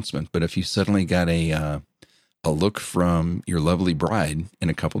an announcement, but if you suddenly got a look from your lovely bride in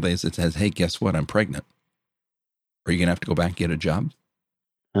a couple of days that says, hey, guess what? I'm pregnant. Are you going to have to go back and get a job?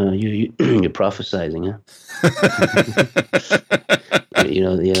 You're prophesizing, huh?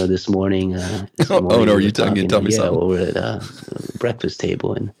 This morning. Oh no, are you talking? Tell me something. Yeah, we were at a breakfast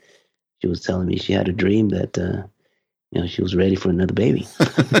table, and she was telling me she had a dream that she was ready for another baby.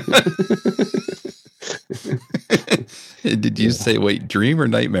 Did you say, wait, dream or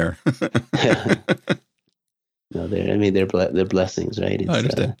nightmare? No, they're blessings, right? It's, I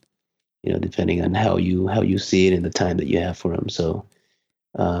understand. Depending on how you see it and the time that you have for them. So,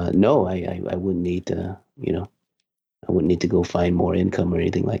 no, I wouldn't need to, I wouldn't need to go find more income or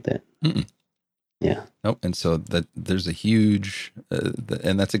anything like that. Mm-mm. Yeah. Nope. And so that there's a huge,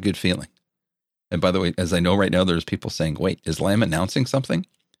 and that's a good feeling. And by the way, as I know right now, there's people saying, wait, is Lamb announcing something?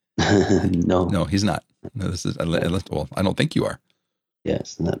 No, he's not. No, this is, well, I don't think you are.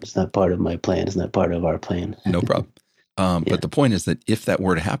 Yes. It's not part of my plan. It's not part of our plan. No problem. But the point is that if that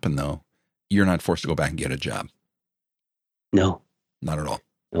were to happen, though, you're not forced to go back and get a job. No. Not at all.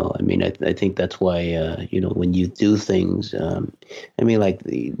 No, I mean, I think that's why, when you do things,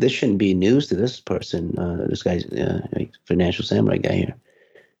 this shouldn't be news to this person, this guy's Financial Samurai guy here,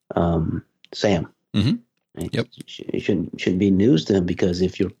 Sam. Mm-hmm. Right? Yep. It shouldn't be news to him, because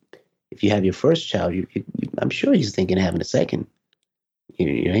if you have your first child, I'm sure he's thinking of having a second.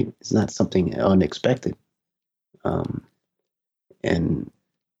 Right? It's not something unexpected. And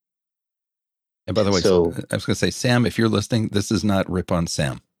by the way, so I was going to say, Sam, if you're listening, this is not rip on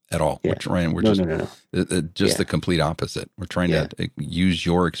Sam at all. Yeah. We're just the complete opposite. We're trying to use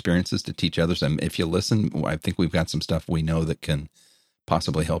your experiences to teach others. And if you listen, I think we've got some stuff we know that can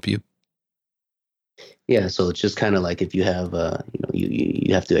possibly help you. Yeah. So it's just kind of like, if you have,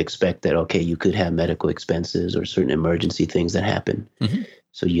 you have to expect that, okay, you could have medical expenses or certain emergency things that happen. Mm-hmm.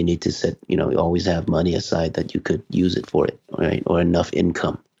 So you need to set, always have money aside that you could use it for it, right? Or enough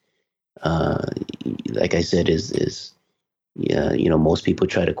income. Like I said, most people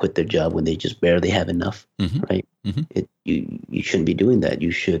try to quit their job when they just barely have enough, mm-hmm. right? Mm-hmm. You shouldn't be doing that.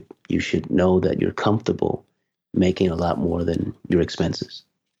 You should know that you're comfortable making a lot more than your expenses,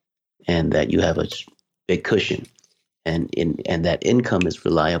 and that you have a big cushion, and that income is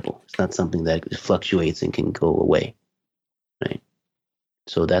reliable. It's not something that fluctuates and can go away, right?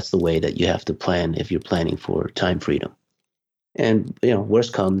 So that's the way that you have to plan if you're planning for time freedom. And,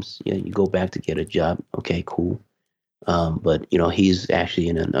 worst comes, you go back to get a job. Okay, cool. But, he's actually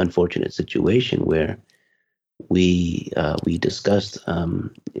in an unfortunate situation where we discussed,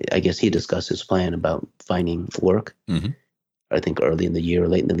 I guess he discussed his plan about finding work, mm-hmm. I think early in the year or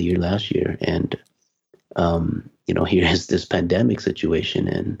late in the year last year. And, here is this pandemic situation,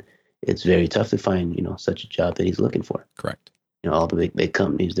 and it's very tough to find, such a job that he's looking for. Correct. all the big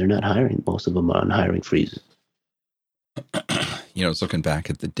companies, they're not hiring. Most of them are on hiring freezes. You know, I was looking back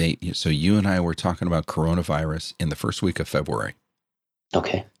at the date. So you and I were talking about coronavirus in the first week of February.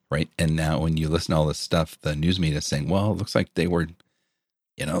 Okay. Right. And now when you listen to all this stuff, the news media is saying, well, it looks like they were,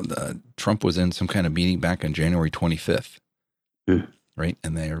 Trump was in some kind of meeting back on January 25th. Mm. Right.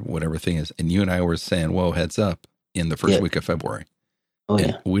 And they whatever thing is. And you and I were saying, whoa, heads up in the first week of February. Oh, and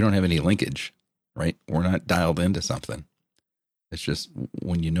yeah. We don't have any linkage. Right. We're not dialed into something. It's just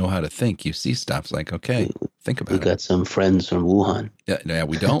when you know how to think, you see stuff. It's like, okay, think about it. We got some friends from Wuhan. Yeah,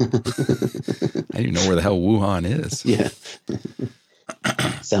 we don't. I don't even know where the hell Wuhan is. Yeah.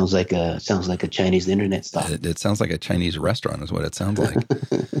 Sounds like a Chinese internet stop. It sounds like a Chinese restaurant is what it sounds like.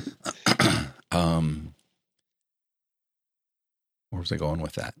 Where was I going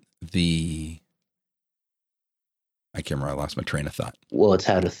with that? I can't remember. I lost my train of thought. Well, it's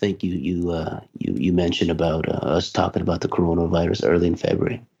how to think. You mentioned about us talking about the coronavirus early in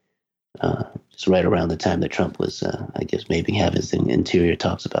February. Just right around the time that Trump was, I guess, maybe having his interior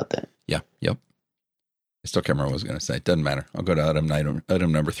talks about that. Yeah. Yep. I still can't remember what I was going to say. It doesn't matter. I'll go to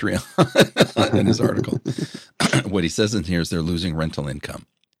item number 3 in his article. What he says in here is they're losing rental income.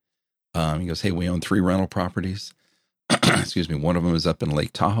 He goes, hey, we own 3 rental properties. Excuse me. One of them is up in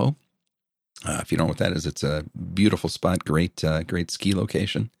Lake Tahoe. If you don't know what that is, it's a beautiful spot, great ski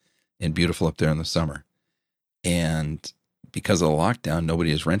location, and beautiful up there in the summer. And because of the lockdown,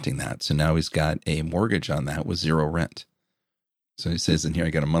 nobody is renting that. So now he's got a mortgage on that with 0 rent. So he says in here, I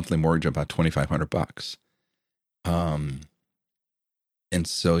got a monthly mortgage of about $2,500. And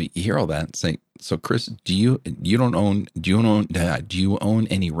so you hear all that and say, so Chris, do you own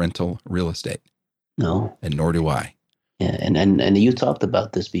any rental real estate? No. And nor do I. Yeah, and you talked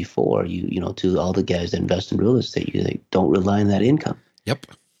about this before. To all the guys that invest in real estate, you don't rely on that income. Yep.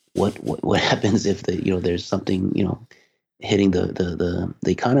 What happens if there's something hitting the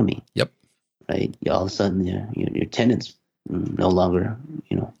economy? Yep. Right. All of a sudden, your tenants no longer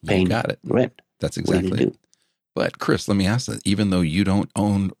paying rent. That's exactly it. But Chris, let me ask that. Even though you don't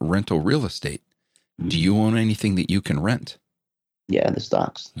own rental real estate, do you own anything that you can rent? Yeah, the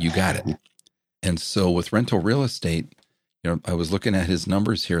stocks. You got it. And so with rental real estate, I was looking at his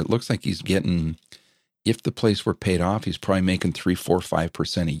numbers here. It looks like he's getting, if the place were paid off, he's probably making 3, 4,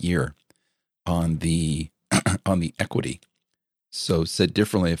 5% a year on the on the equity. So said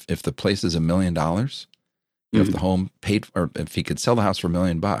differently, if the place is $1 million, if the home paid, or if he could sell the house for $1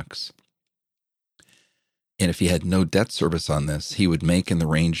 million, and if he had no debt service on this, he would make in the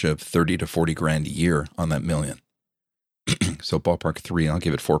range of 30 to 40 grand a year on that $1 million. So ballpark 3, I'll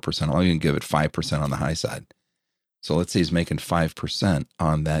give it 4%. I'll even give it 5% on the high side. So let's say he's making 5%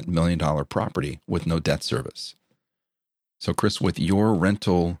 on that $1 million property with no debt service. So Chris, with your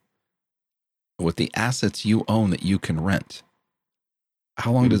rental, with the assets you own that you can rent,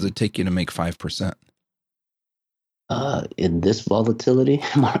 how long does it take you to make 5%? In this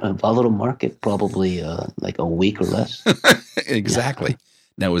volatile market, probably like a week or less. Exactly. Yeah.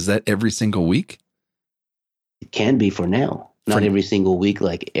 Now, is that every single week? It can be for now. Not every single week,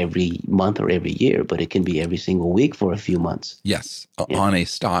 like every month or every year, but it can be every single week for a few months. Yes, on a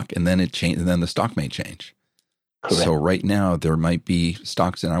stock, and then and then the stock may change. Correct. So right now there might be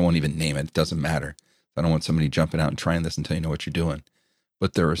stocks, and I won't even name it. It doesn't matter. I don't want somebody jumping out and trying this until you know what you're doing.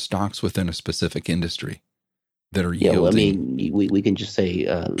 But there are stocks within a specific industry that are yielding. Well, I mean, we can just say,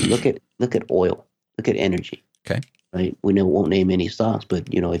 look at oil, look at energy. Okay. Right. We won't name any stocks, but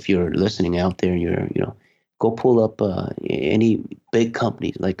if you're listening out there, and go pull up any big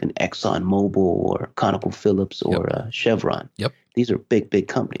companies like an Exxon Mobil or ConocoPhillips or Chevron. Yep. These are big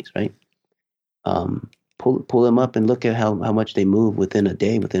companies, right? Pull them up and look at how much they move within a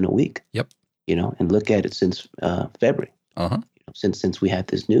day, within a week. Yep. And look at it since February. Uh-huh. Since we had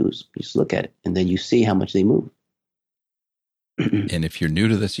this news, you just look at it and then you see how much they move. And if you're new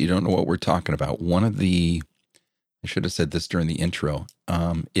to this, you don't know what we're talking about. I should have said this during the intro.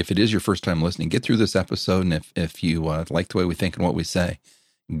 If it is your first time listening, get through this episode. And if you like the way we think and what we say,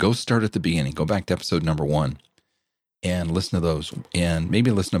 go start at the beginning. Go back to episode number 1 and listen to those. And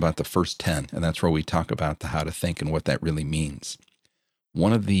maybe listen about the first 10. And that's where we talk about the how to think and what that really means.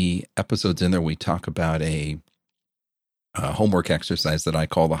 One of the episodes in there, we talk about a homework exercise that I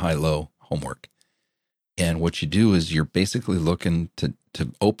call the high-low homework. And what you do is you're basically looking to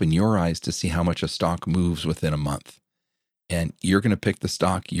open your eyes to see how much a stock moves within a month. And you're going to pick the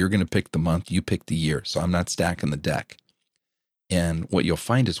stock, you're going to pick the month, you pick the year. So I'm not stacking the deck. And what you'll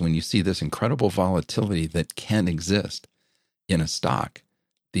find is when you see this incredible volatility that can exist in a stock,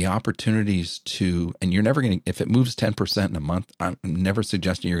 the opportunities to, and you're never going to, if it moves 10% in a month, I'm never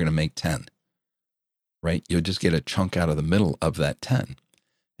suggesting you're going to make 10. right? You'll just get a chunk out of the middle of that 10.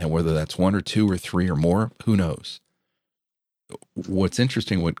 And whether that's 1 or 2 or 3 or more, who knows? What's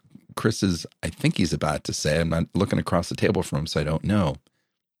interesting, what Chris is, I think he's about to say, I'm not looking across the table from him, so I don't know.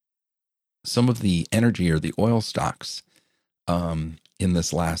 Some of the energy or the oil stocks in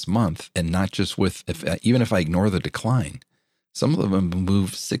this last month, and not just with, even if I ignore the decline, some of them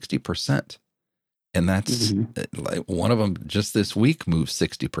moved 60%. And that's like one of them just this week moved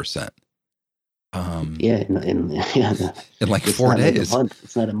 60%. In like 4 days.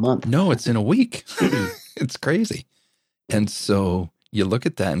 It's not a month. No, it's in a week. It's crazy. And so you look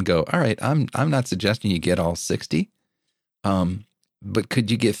at that and go, all right, I'm not suggesting you get all 60. But could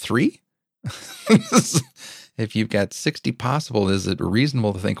you get 3? If you've got 60 possible, is it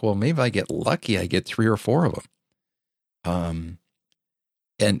reasonable to think, well, maybe I get lucky, I get 3 or 4 of them?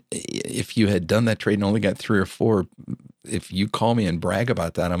 And if you had done that trade and only got 3 or 4, if you call me and brag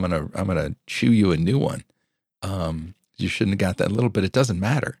about that, I'm gonna chew you a new one. You shouldn't have got that little, but it doesn't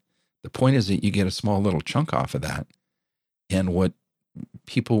matter. The point is that you get a small little chunk off of that. And what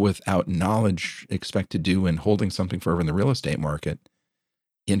people without knowledge expect to do in holding something forever in the real estate market,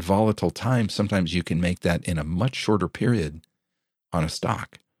 in volatile times, sometimes you can make that in a much shorter period on a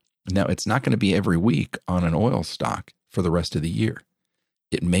stock. Now, it's not going to be every week on an oil stock for the rest of the year.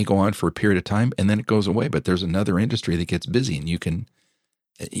 It may go on for a period of time and then it goes away, but there's another industry that gets busy, and you can,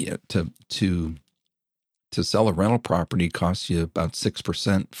 to sell a rental property costs you about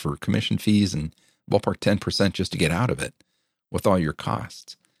 6% for commission fees and ballpark 10% just to get out of it with all your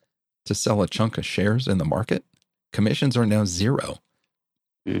costs. To sell a chunk of shares in the market, commissions are now 0.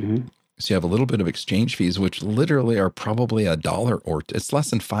 Mm-hmm. So you have a little bit of exchange fees, which literally are probably $1 or it's less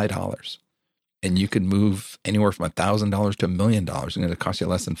than $5. And you could move anywhere from $1,000 to $1 million, and it'll cost you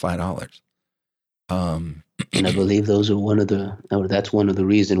less than $5. And I believe that's one of the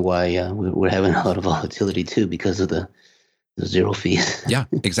reasons why we're having a lot of volatility too, because of the 0 fees. Yeah,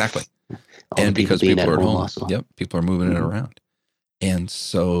 exactly. And because people are at home. Also. Yep, people are moving it around. And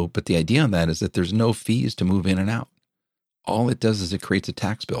so, but the idea on that is that there's no fees to move in and out. All it does is it creates a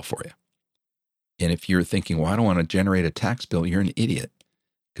tax bill for you. And if you're thinking, well, I don't want to generate a tax bill, you're an idiot.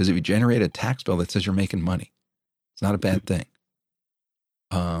 Because if you generate a tax bill that says you're making money, it's not a bad thing.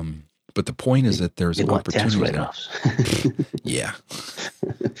 But the point is that there's opportunity. Tax write-offs. Yeah.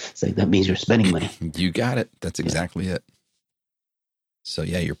 It's like that means you're spending money. You got it. That's exactly it. So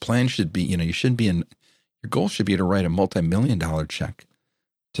yeah, your plan should be, your goal should be to write a multi-million-dollar check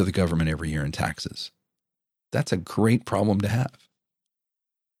to the government every year in taxes. That's a great problem to have.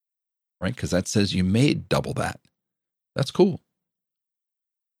 Right? Because that says you made double that. That's cool.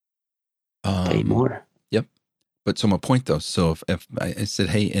 Pay more. Yep. But so my point though, so if I said,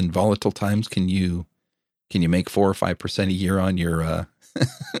 hey, in volatile times, can you make 4 or 5% a year on your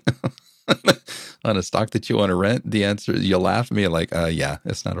on a stock that you want to rent? The answer, you'll laugh at me like, yeah,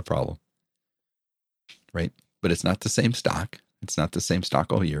 it's not a problem. Right? But it's not the same stock. It's not the same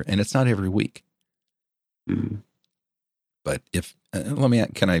stock all year, and it's not every week. Mm-hmm. But if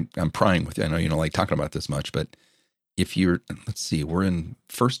I'm prying with you. I know you don't like talking about this much, but if let's see, we're in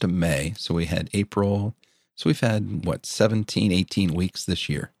 1st of May, so we had April, so we've had 17, 18 weeks this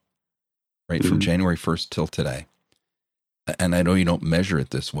year, right? From January 1st till today. And I know you don't measure it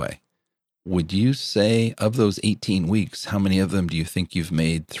this way. Would you say of those 18 weeks, how many of them do you think you've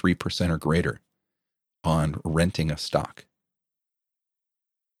made 3% or greater on renting a stock?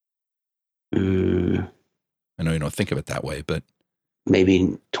 I know you don't think of it that way, but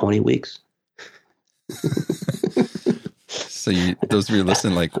maybe 20 weeks. So those of you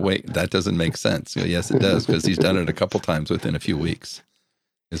listening, like, wait, that doesn't make sense. Well, yes, it does, because he's done it a couple times within a few weeks,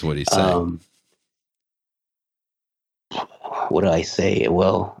 is what he's saying. What do I say?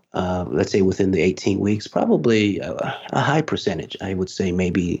 Well, let's say within the 18 weeks, probably a high percentage. I would say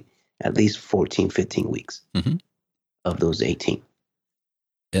maybe at least 14, 15 weeks of those 18.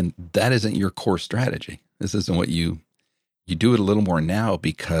 And that isn't your core strategy. This isn't what you do it a little more now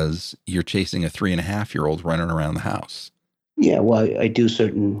because you're chasing a 3.5-year-old running around the house. Yeah, well, I do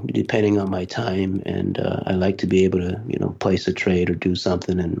depending on my time, and I like to be able to, place a trade or do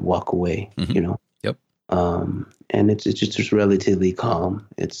something and walk away, Yep. And it's just relatively calm.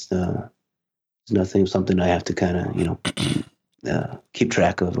 It's something I have to kind of, keep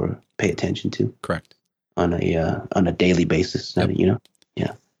track of or pay attention to. Correct. On a daily basis, yep.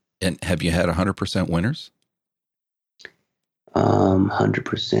 Yeah. And have you had 100% winners?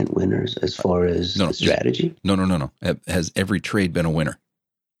 100% winners as far as the strategy? No. Has every trade been a winner?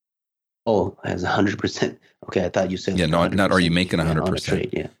 Oh, has 100%. Okay, I thought you said. Yeah, not are you making 100%?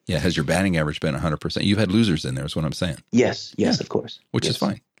 Trade, yeah. Has your batting average been 100%? You've had losers in there, is what I'm saying. Yes, of course. Which is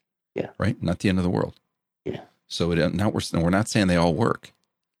fine. Yeah. Right? Not the end of the world. So we're not saying they all work.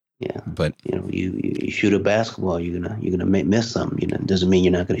 Yeah, but you shoot a basketball, you're gonna miss some. It doesn't mean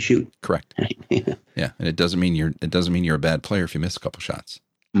you're not gonna shoot. Correct. Yeah, and it doesn't mean you're a bad player if you miss a couple shots.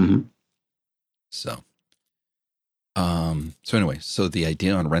 Mm-hmm. So anyway, so the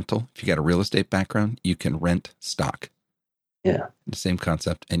idea on rental, if you got a real estate background, you can rent stock. Yeah, the same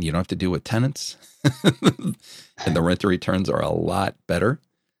concept, and you don't have to deal with tenants, and the renter returns are a lot better.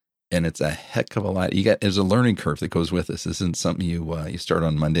 And it's a heck of a lot. There's a learning curve that goes with this. This isn't something you start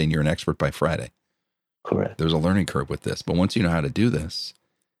on Monday and you're an expert by Friday. Correct. There's a learning curve with this. But once you know how to do this,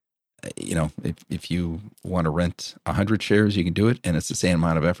 if you want to rent 100 shares, you can do it. And it's the same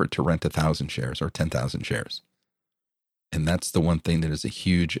amount of effort to rent 1,000 shares or 10,000 shares. And that's the one thing that is a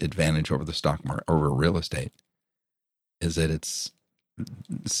huge advantage over the stock market, over real estate, is that it's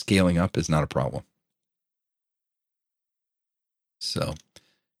scaling up is not a problem. So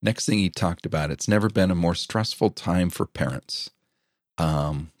next thing he talked about, it's never been a more stressful time for parents.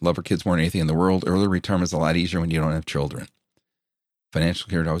 Love our kids more than anything in the world. Early retirement is a lot easier when you don't have children. Financial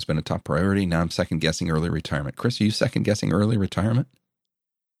security has always been a top priority. Now I'm second guessing early retirement. Chris, are you second guessing early retirement?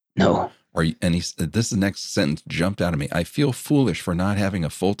 No. This next sentence jumped out of me. I feel foolish for not having a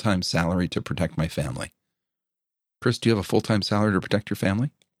full-time salary to protect my family. Chris, do you have a full-time salary to protect your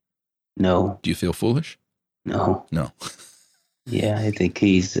family? No. Do you feel foolish? No. No. Yeah, I think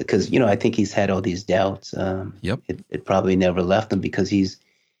I think he's had all these doubts. Yep. It probably never left him because he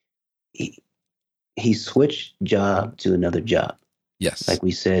switched job to another job. Yes. Like we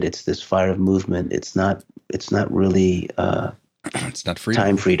said, it's this fire of movement. It's not really it's not freedom.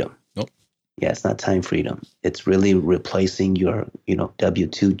 Time freedom. Nope. Yeah, it's not time freedom. It's really replacing your,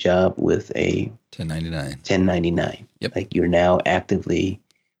 W-2 job with a 1099. 1099. Yep. Like you're now actively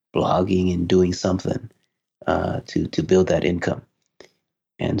blogging and doing something to build that income.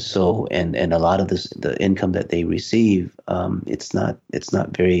 And so, and a lot of the income that they receive, it's not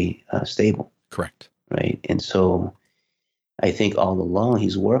very stable. Correct. Right. And so I think all along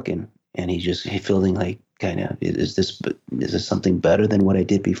he's working and he's feeling like kind of, is this something better than what I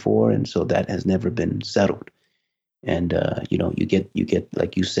did before? And so that has never been settled. And, you get,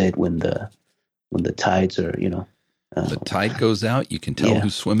 like you said, when the tides are, the tide goes out, you can tell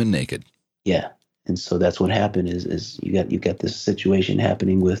who's swimming naked. Yeah. And so that's what happened is you got this situation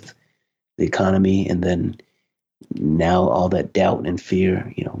happening with the economy, and then now all that doubt and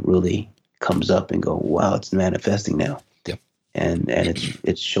fear, really comes up and go, wow, it's manifesting now. Yep. And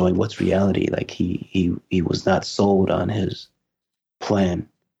it's showing what's reality. Like he was not sold on his plan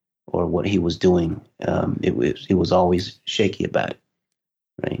or what he was doing. He was always shaky about it.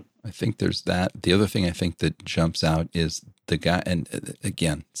 Right. I think there's that. The other thing I think that jumps out is the guy, and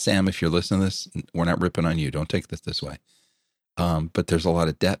again, Sam, if you're listening to this, we're not ripping on you. Don't take this way. But there's a lot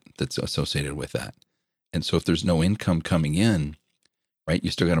of debt that's associated with that. And so if there's no income coming in, right, you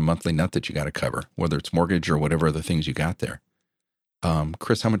still got a monthly nut that you got to cover, whether it's mortgage or whatever other things you got there.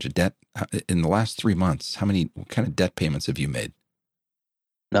 Chris, how much debt in the last 3 months? What kind of debt payments have you made?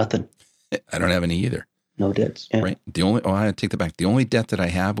 Nothing. I don't have any either. No debts. Yeah. Right. I take that back. The only debt that I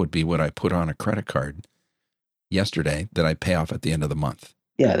have would be what I put on a credit card yesterday that I pay off at the end of the month.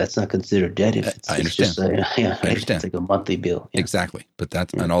 Yeah, that's not considered debt. I understand. I understand. It's like a monthly bill. Yeah. Exactly. But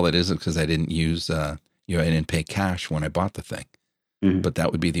and all it is because I didn't use, I didn't pay cash when I bought the thing. Mm-hmm. But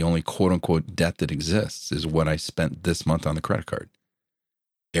that would be the only quote unquote debt that exists is what I spent this month on the credit card.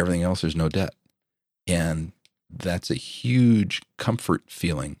 Everything else, there's no debt. And that's a huge comfort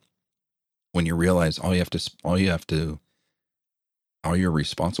feeling when you realize all you're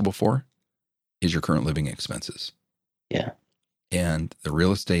responsible for is your current living expenses. Yeah. And the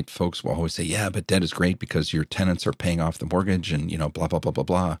real estate folks will always say, yeah, but debt is great because your tenants are paying off the mortgage and, blah, blah, blah, blah,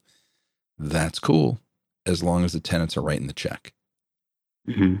 blah. That's cool as long as the tenants are writing the check.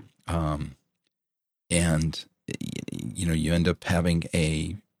 Mm-hmm. And, you end up having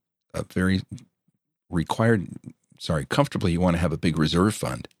a very comfortably, you want to have a big reserve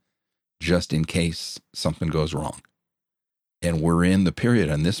fund just in case something goes wrong. And we're in the period,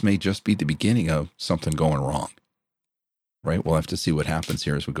 and this may just be the beginning of something going wrong, right? We'll have to see what happens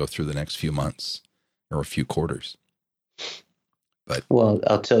here as we go through the next few months or a few quarters. But well,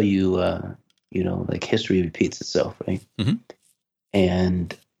 I'll tell you, like history repeats itself, right? Mm-hmm.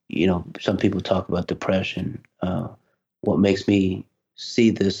 And, some people talk about depression. What makes me see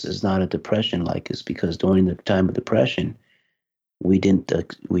this as not a depression is because during the time of depression, I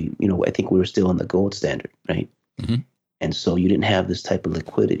think we were still on the gold standard, right? Mm-hmm. And so you didn't have this type of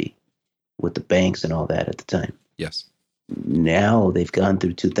liquidity with the banks and all that at the time. Yes. Now they've gone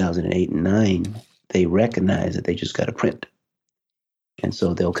through 2008 and 2009. They recognize that they just got to print. And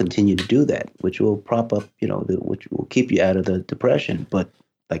so they'll continue to do that, which will prop up, which will keep you out of the depression. But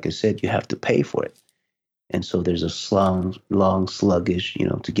like I said, you have to pay for it. And so there's a long sluggish,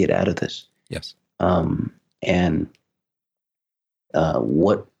 to get out of this. Yes. And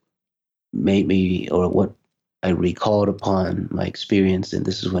what made me, or what I recalled upon my experience, and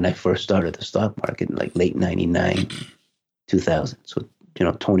this is when I first started the stock market in like late 99, 2000. So,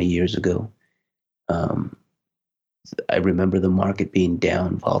 20 years ago. I remember the market being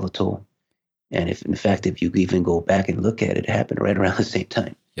down, volatile. And if you even go back and look at it, it happened right around the same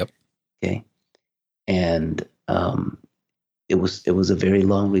time. Yep. Okay. And it was a very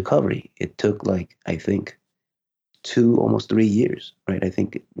long recovery. It took I think almost 3 years, right? I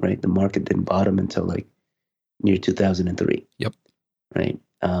think, right. The market didn't bottom until near 2003. Yep. Right.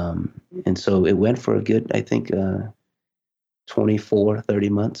 And so it went for a good, I think, 24, 30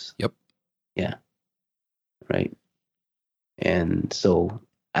 months. Yep. Yeah. Right. And so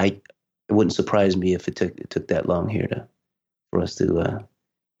it wouldn't surprise me if it took that long here for us to,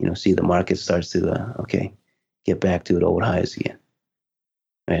 see the market starts to, get back to the old highs again.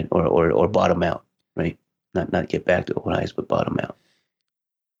 Right. Or bottom out. Right. Not get back to old highs, but bottom out.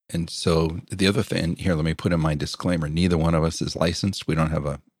 And so the other thing here, let me put in my disclaimer. Neither one of us is licensed. We don't have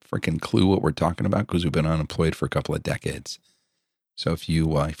a freaking clue what we're talking about because we've been unemployed for a couple of decades. So if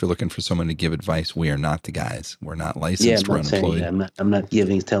you're looking for someone to give advice, we are not the guys. We're not licensed. We're unemployed. I'm not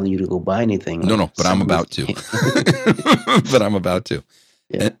telling you to go buy anything. No, but I'm about to. But I'm about to.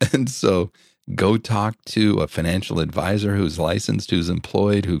 Yeah. And so go talk to a financial advisor who's licensed, who's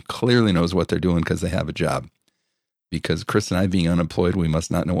employed, who clearly knows what they're doing because they have a job. Because Chris and I, being unemployed, we must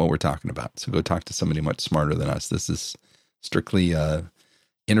not know what we're talking about. So go talk to somebody much smarter than us. This is strictly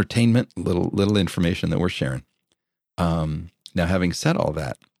entertainment, little information that we're sharing. Now, having said all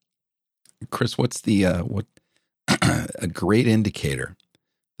that, Chris, what's a great indicator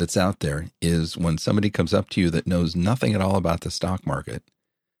that's out there is when somebody comes up to you that knows nothing at all about the stock market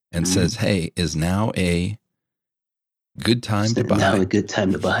and says, "Hey, is now a good time to buy?" Now a good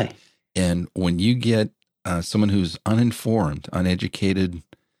time to buy. And when you get someone who's uninformed, uneducated,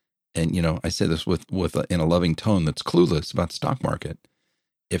 and I say this with in a loving tone, that's clueless about the stock market,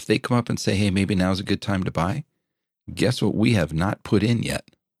 if they come up and say, "Hey, maybe now's a good time to buy," guess what? We have not put in yet.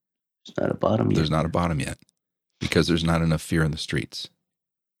 There's not a bottom yet. There's not a bottom yet because there's not enough fear in the streets.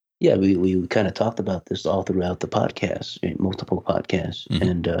 Yeah, we kind of talked about this all throughout the podcast, multiple podcasts,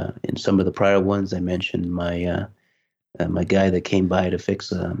 and in some of the prior ones, I mentioned my guy that came by to fix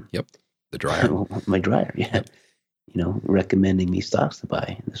the dryer, my dryer, yeah, recommending me stocks to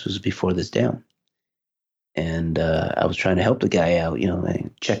buy. This was before this down, and I was trying to help the guy out,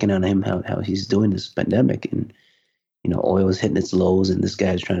 checking on him how he's doing this pandemic, and oil is hitting its lows, and this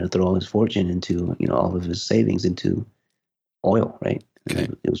guy's trying to throw all his fortune into all of his savings into oil, right? Okay.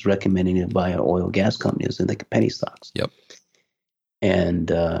 It was recommending to buy an oil gas company. It was in the penny stocks. Yep. And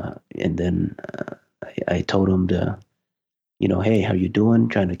then I told him to, hey, how you doing?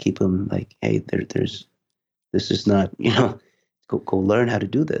 Trying to keep him hey, this is not, go learn how to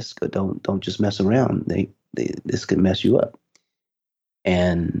do this. Don't just mess around. This could mess you up.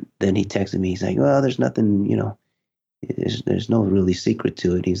 And then he texted me. He's like, well, there's nothing, there's no really secret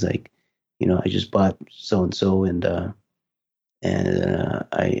to it. He's like, I just bought so and so, and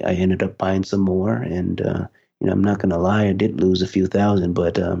I ended up buying some more, and I'm not gonna lie, I did lose a few thousand,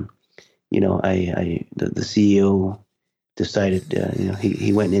 but the CEO decided,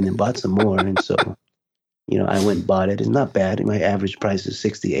 he went in and bought some more, and so I went and bought it. It's not bad. My average price is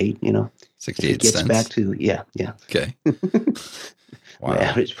 68. 68 it gets cents. Back to yeah. Okay. Wow. My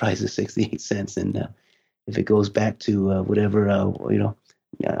average price is 68 cents, and if it goes back to whatever,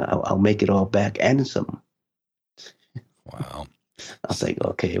 I'll make it all back and some. Wow. I was like,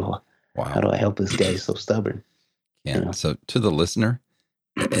 okay, well, wow. How do I help this guy? He's so stubborn. Yeah. So to the listener,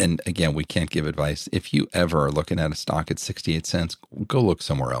 and again, we can't give advice. If you ever are looking at a stock at 68 cents, go look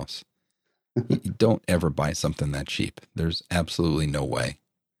somewhere else. You don't ever buy something that cheap. There's absolutely no way.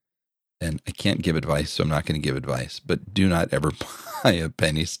 And I can't give advice, so I'm not going to give advice. But do not ever buy a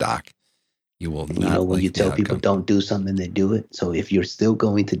penny stock. You will not. When you tell people don't do something, they do it. So if you're still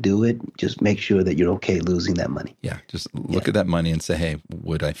going to do it, just make sure that you're okay losing that money. Yeah, just look at that money and say, "Hey,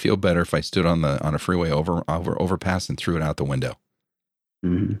 would I feel better if I stood on a freeway overpass and threw it out the window?"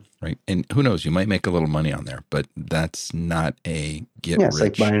 Mm-hmm. Right, and who knows? You might make a little money on there, but that's not a get rich. It's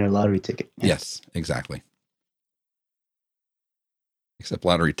like buying a lottery ticket. Yeah. Yes, exactly. Except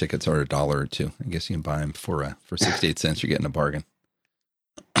lottery tickets are $1 or $2. I guess you can buy them for 68 cents. You're getting a bargain.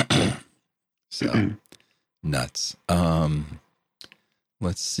 So nuts.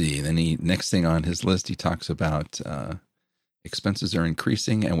 Let's see. Then next thing on his list, he talks about Expenses are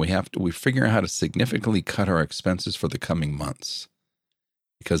increasing, and we're figuring out how to significantly cut our expenses for the coming months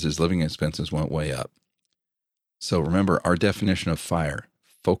because his living expenses went way up. So remember our definition of FIRE: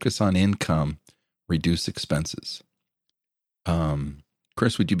 focus on income, reduce expenses.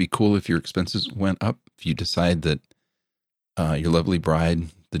 Chris, would you be cool if your expenses went up? If you decide that your lovely bride,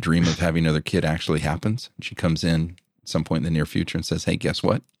 the dream of having another kid actually happens, and she comes in at some point in the near future and says, hey, guess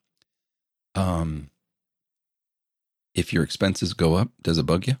what? If your expenses go up, does it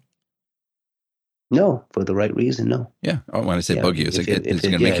bug you? No, for the right reason, no. Yeah. Oh, when I say bug you, it's going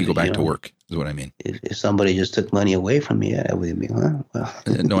to make you go back to work, is what I mean. If somebody just took money away from me, I would be, well.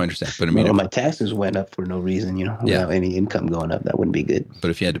 No, I understand. But I mean, or my taxes went up for no reason, without any income going up, that wouldn't be good.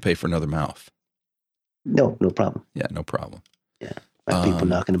 But if you had to pay for another mouth. No problem. Yeah, no problem. Yeah. People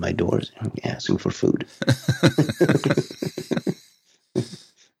knocking at my doors asking for food.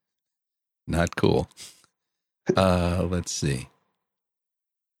 Not cool. Let's see.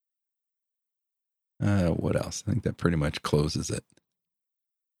 What else? I think that pretty much closes it.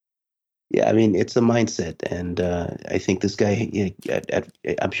 Yeah, I mean, it's a mindset. And I think this guy,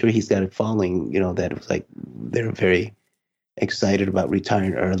 I'm sure he's got a following, that was like, they're very excited about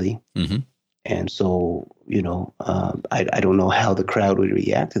retiring early. Mm-hmm. And so, I don't know how the crowd would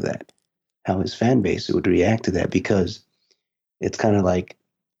react to that, how his fan base would react to that, because it's kind of like,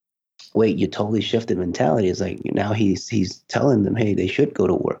 wait, you totally shifted mentality. It's like now he's telling them, hey, they should go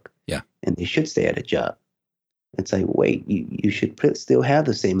to work. Yeah. And they should stay at a job. It's like, wait, you should still have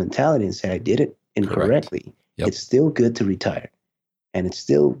the same mentality and say, I did it incorrectly. Yep. It's still good to retire. And it's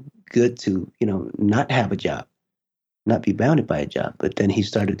still good to, not have a job, not be bounded by a job. But then he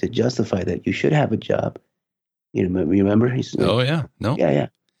started to justify that you should have a job. Remember? Oh, yeah. No. Yeah.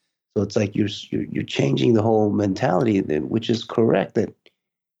 So it's like you're changing the whole mentality, which is correct, that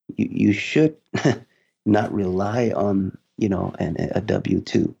you should not rely on, a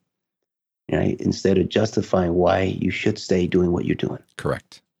W-2. Right? Instead of justifying why you should stay doing what you're doing.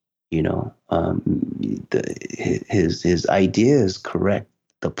 Correct. His idea is correct.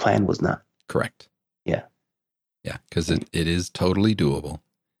 The plan was not. Correct. Yeah. Yeah, because it is totally doable.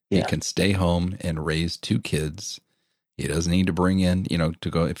 Yeah. He can stay home and raise 2 kids. He doesn't need to bring in, to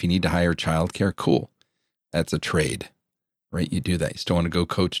go, if you need to hire childcare, cool. That's a trade, right? You do that. You still want to go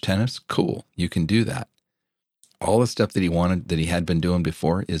coach tennis? Cool. You can do that. All the stuff that he had been doing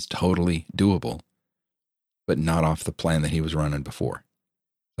before is totally doable, but not off the plan that he was running before.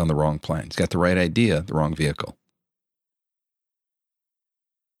 It's on the wrong plan. He's got the right idea, the wrong vehicle.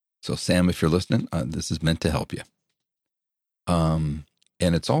 So Sam, if you're listening, this is meant to help you. And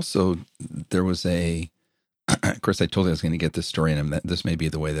it's also, there was of course I told you I was going to get this story in, and this may be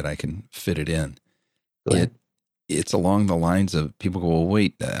the way that I can fit it in. It's along the lines of people go, well,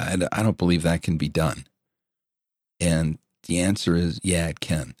 wait, I don't believe that can be done. And the answer is, yeah, it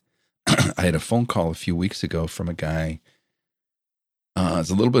can. I had a phone call a few weeks ago from a guy. It's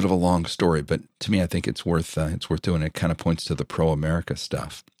a little bit of a long story, but to me, I think it's worth doing. It kind of points to the pro-America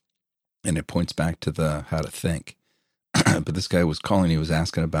stuff, and it points back to the how to think. But this guy was calling. He was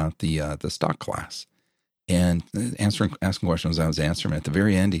asking about the stock class, and asking questions. I was answering. At the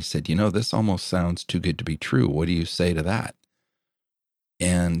very end, he said, this almost sounds too good to be true. What do you say to that?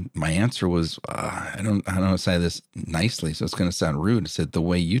 And my answer was, I don't know how to say this nicely, so it's going to sound rude. I said, the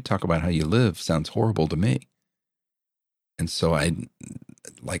way you talk about how you live sounds horrible to me. And so I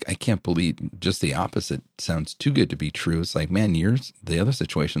can't believe, just the opposite sounds too good to be true. It's like, man, the other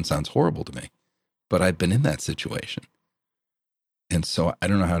situation sounds horrible to me, but I've been in that situation. And so I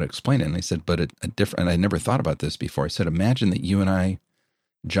don't know how to explain it. And I said, but and I never thought about this before. I said, imagine that you and I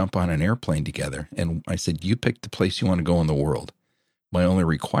jump on an airplane together. And I said, you pick the place you want to go in the world. My only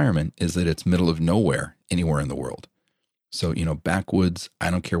requirement is that it's middle of nowhere, anywhere in the world. So, backwoods, I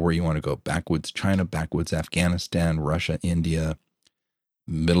don't care where you want to go. Backwoods China, backwoods Afghanistan, Russia, India,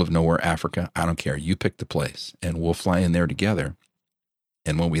 middle of nowhere Africa. I don't care. You pick the place, and we'll fly in there together.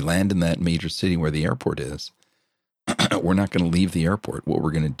 And when we land in that major city where the airport is, we're not going to leave the airport. What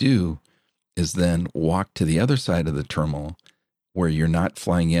we're going to do is then walk to the other side of the terminal where you're not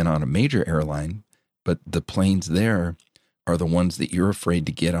flying in on a major airline, but the planes there are the ones that you're afraid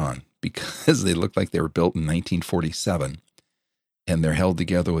to get on because they look like they were built in 1947, and they're held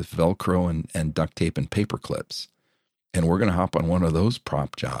together with Velcro and duct tape and paper clips. And we're going to hop on one of those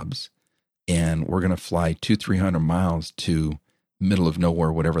prop jobs, and we're going to fly 200-300 miles to middle of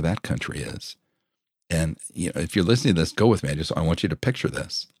nowhere, whatever that country is. And if you're listening to this, go with me. I want you to picture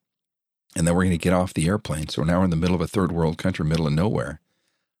this. And then we're going to get off the airplane. So now we're in the middle of a third world country, middle of nowhere.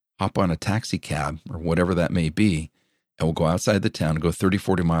 Hop on a taxi cab or whatever that may be, and we'll go outside the town and go 30,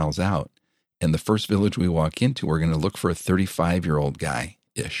 40 miles out. And the first village we walk into, we're going to look for a 35-year-old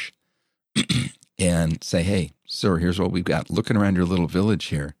guy-ish and say, hey, sir, here's what we've got. Looking around your little village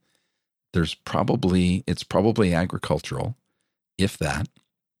here, it's probably agricultural, if that.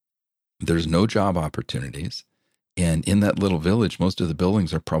 There's no job opportunities. And in that little village, most of the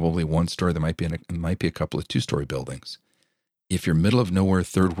buildings are probably one story. There might be a couple of two-story buildings. If you're middle of nowhere,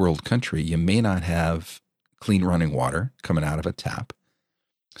 third world country, you may not have clean running water coming out of a tap.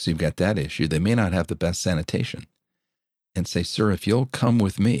 So you've got that issue. They may not have the best sanitation. And say, sir, if you'll come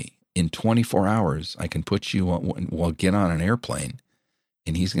with me in 24 hours, I can put you on, we'll get on an airplane.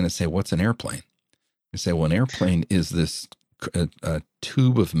 And he's going to say, what's an airplane? I say, well, an airplane is this a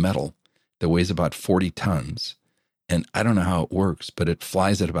tube of metal that weighs about 40 tons. And I don't know how it works, but it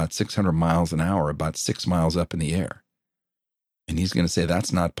flies at about 600 miles an hour, about 6 miles up in the air. And he's going to say,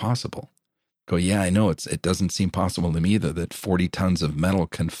 that's not possible. Go, yeah, I know. It doesn't seem possible to me either that 40 tons of metal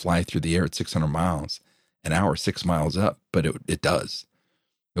can fly through the air at 600 miles an hour, 6 miles up, but it does.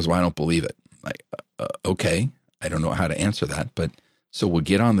 He goes, well, I don't believe it. Like, okay, I don't know how to answer that, but so we'll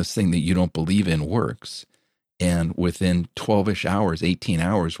get on this thing that you don't believe in works. And within 12-ish hours, 18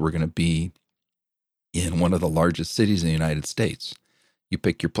 hours, we're going to be in one of the largest cities in the United States. You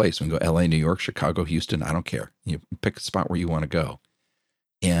pick your place. We can go LA, New York, Chicago, Houston. I don't care. You pick a spot where you want to go.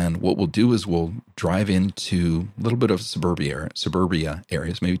 And what we'll do is we'll drive into a little bit of suburbia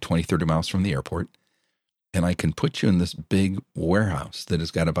areas, maybe 20, 30 miles from the airport. And I can put you in this big warehouse that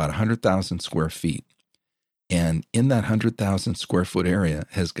has got about 100,000 square feet. And in that 100,000 square foot area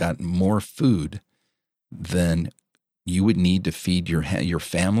has got more food than you would need to feed your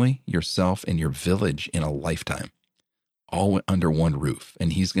family, yourself, and your village in a lifetime, all under one roof.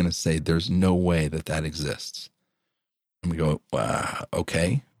 And he's going to say, there's no way that exists. And we go,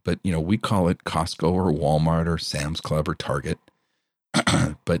 okay. But, we call it Costco or Walmart or Sam's Club or Target,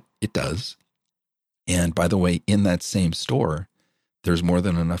 but it does. And by the way, in that same store, there's more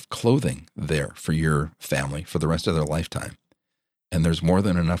than enough clothing there for your family for the rest of their lifetime. And there's more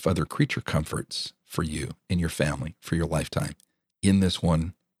than enough other creature comforts for you and your family for your lifetime in this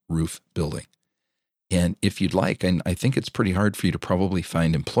one roof building. And if you'd like, and I think it's pretty hard for you to probably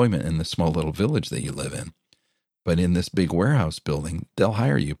find employment in the small little village that you live in, but in this big warehouse building, they'll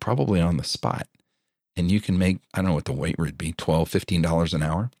hire you probably on the spot. And you can make, I don't know what the wage would be, $12, $15 an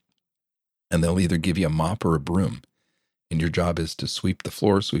hour. And they'll either give you a mop or a broom. And your job is to sweep the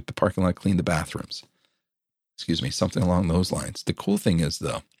floor, sweep the parking lot, clean the bathrooms. Excuse me, something along those lines. The cool thing is,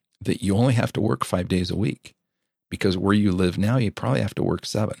 though, that you only have to work 5 days a week, because where you live now, you probably have to work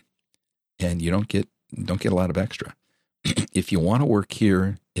 7, and you don't get a lot of extra. If you want to work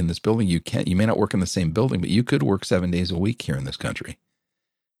here in this building, you can. You may not work in the same building, but you could work 7 days a week here in this country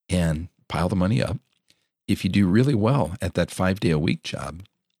and pile the money up. If you do really well at that 5-day-a-week job,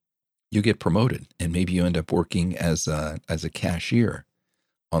 you get promoted, and maybe you end up working as a cashier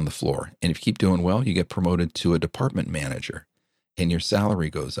on the floor. And if you keep doing well, you get promoted to a department manager, and your salary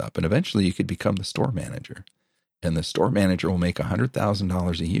goes up. And eventually you could become the store manager. And the store manager will make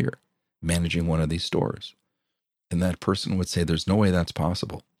 $100,000 a year managing one of these stores. And that person would say, there's no way that's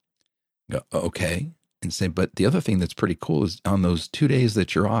possible. Go, okay. And say, but the other thing that's pretty cool is on those 2 days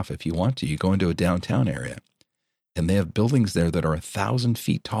that you're off, if you want to, you go into a downtown area, and they have buildings there that are 1,000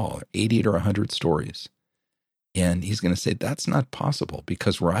 feet tall, 80 or 100 stories. And he's going to say, that's not possible,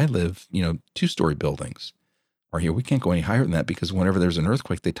 because where I live, 2-story buildings are here. We can't go any higher than that, because whenever there's an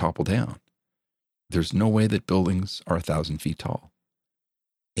earthquake, they topple down. There's no way that buildings are 1,000 feet tall.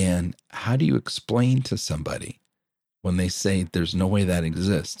 And how do you explain to somebody when they say there's no way that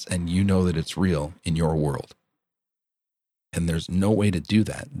exists, and you know that it's real in your world? And there's no way to do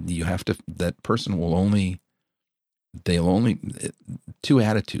that. That person they'll only, two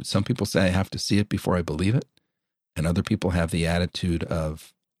attitudes. Some people say, I have to see it before I believe it. And other people have the attitude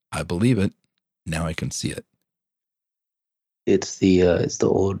of, I believe it, now I can see it. It's the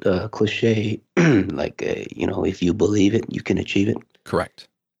old cliche, like, if you believe it, you can achieve it. Correct.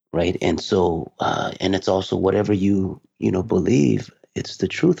 Right. And so, and it's also whatever you believe, it's the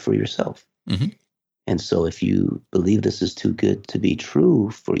truth for yourself. Mm-hmm. And so if you believe this is too good to be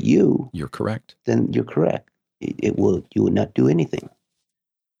true for you, you're correct. Then you're correct. You will not do anything.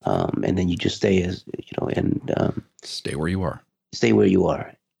 And then you just stay stay where you are. Stay where you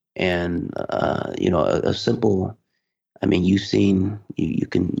are. And, a simple, you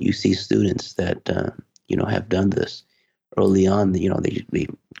see students that, have done this early on. They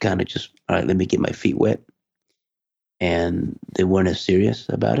kind of just, all right, let me get my feet wet. And they weren't as serious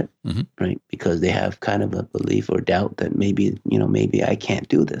about it, mm-hmm. right? Because they have kind of a belief or doubt that maybe I can't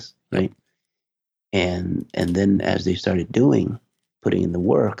do this, right? And then as they started putting in the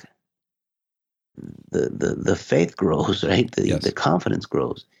work, the faith grows, right? Yes. The confidence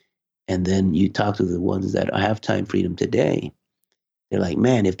grows. And then you talk to the ones that have time freedom today. They're like,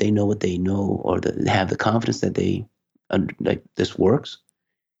 man, if they know what they know, or have the confidence that like this works,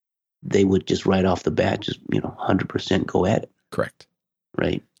 they would just right off the bat, just 100% go at it. Correct.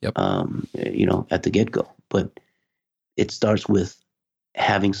 Right. Yep. At the get go. But it starts with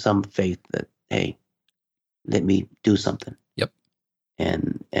having some faith that, hey, let me do something. Yep.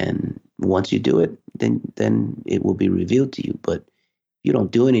 And once you do it, then it will be revealed to you. But if you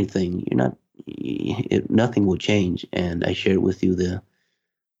don't do anything, nothing will change. And I shared with you the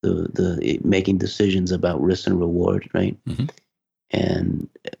making decisions about risk and reward, right? Mm-hmm. And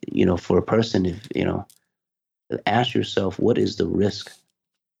for a person, if ask yourself, what is the risk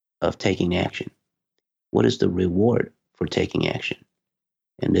of taking action? What is the reward for taking action?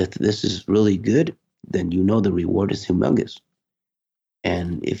 And if this is really good, then the reward is humongous.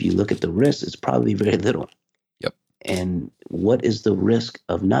 And if you look at the risk, it's probably very little. Yep. And what is the risk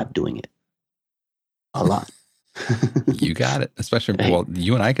of not doing it? A lot. You got it. Especially, right. Well,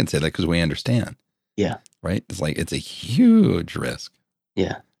 you and I can say that because we understand. Yeah. Right? It's a huge risk.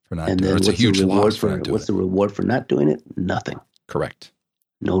 Yeah. For not doing it. It's a huge loss for not doing it. What's the reward for not doing it? Nothing. Correct.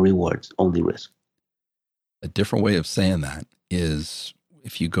 No rewards, only risk. A different way of saying that is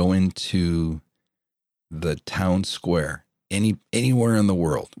if you go into the town square, anywhere in the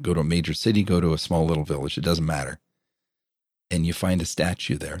world, go to a major city, go to a small little village, it doesn't matter, and you find a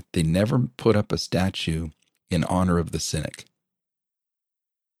statue there, they never put up a statue in honor of the cynic,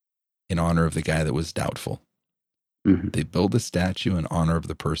 in honor of the guy that was doubtful. Mm-hmm. They build a statue in honor of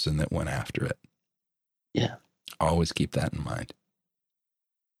the person that went after it. Yeah. Always keep that in mind.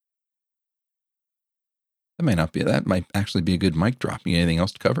 That might actually be a good mic drop. You got anything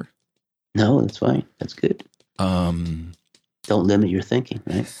else to cover? No, that's fine. That's good. Don't limit your thinking,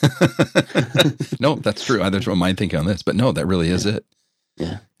 right? No, that's true. I don't mind thinking on this, but no, that really is it.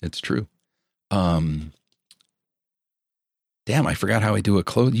 Yeah. It's true. Damn, I forgot how I do a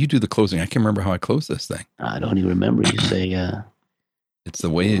close. You do the closing. I can't remember how I close this thing. I don't even remember. You say, it's the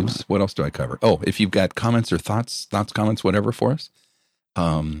waves. What else do I cover? Oh, if you've got comments or thoughts, comments, whatever for us,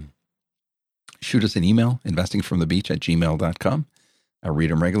 shoot us an email, investingfromthebeach@gmail.com. I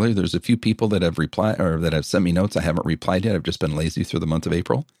read them regularly. There's a few people that have replied or that have sent me notes. I haven't replied yet. I've just been lazy through the month of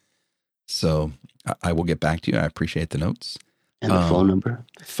April. So I will get back to you. I appreciate the notes. And the phone number?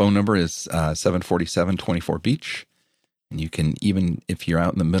 Phone number is 747-24-BEACH. And you can, even if you're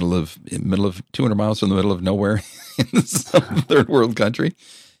out in the middle of 200 miles from the middle of nowhere in some third world country,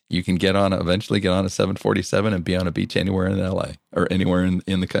 you can eventually get on a 747 and be on a beach anywhere in LA or anywhere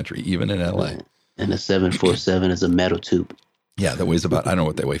in the country, even in LA. And a 747 is a metal tube. Yeah, that weighs about, I don't know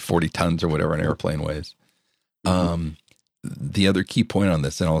what they weigh, 40 tons or whatever an airplane weighs. The other key point on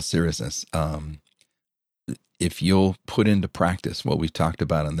this, in all seriousness, if you'll put into practice what we've talked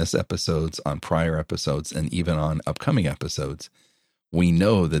about on this episodes, on prior episodes, and even on upcoming episodes, we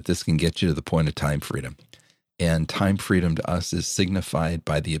know that this can get you to the point of time freedom. And time freedom to us is signified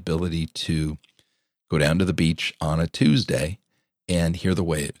by the ability to go down to the beach on a Tuesday and hear the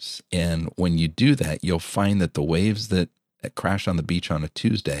waves. And when you do that, you'll find that the waves that crash on the beach on a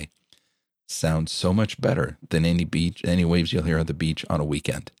Tuesday sound so much better than any waves you'll hear on the beach on a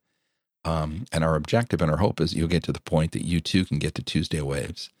weekend. And our objective and our hope is you'll get to the point that you too can get to Tuesday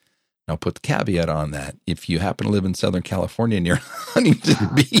waves. Now, put the caveat on that. If you happen to live in Southern California and you're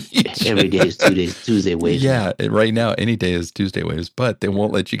Huntington Beach. Every day is Tuesday waves. Yeah, right now, any day is Tuesday waves, but they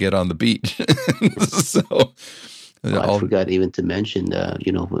won't let you get on the beach. So, I forgot even to mention,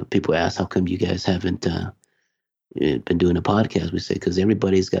 when people ask, how come you guys haven't been doing a podcast? We say, because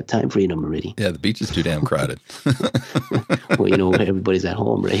everybody's got time freedom already. Yeah, the beach is too damn crowded. Well, everybody's at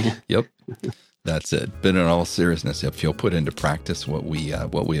home, right? Yep. That's it. But in all seriousness, if you'll put into practice what we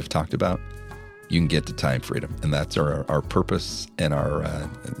have talked about, you can get to time freedom. And that's our purpose, and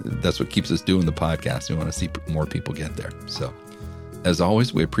that's what keeps us doing the podcast. We want to see more people get there. So as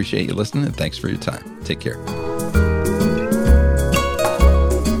always, we appreciate you listening, and thanks for your time. Take care.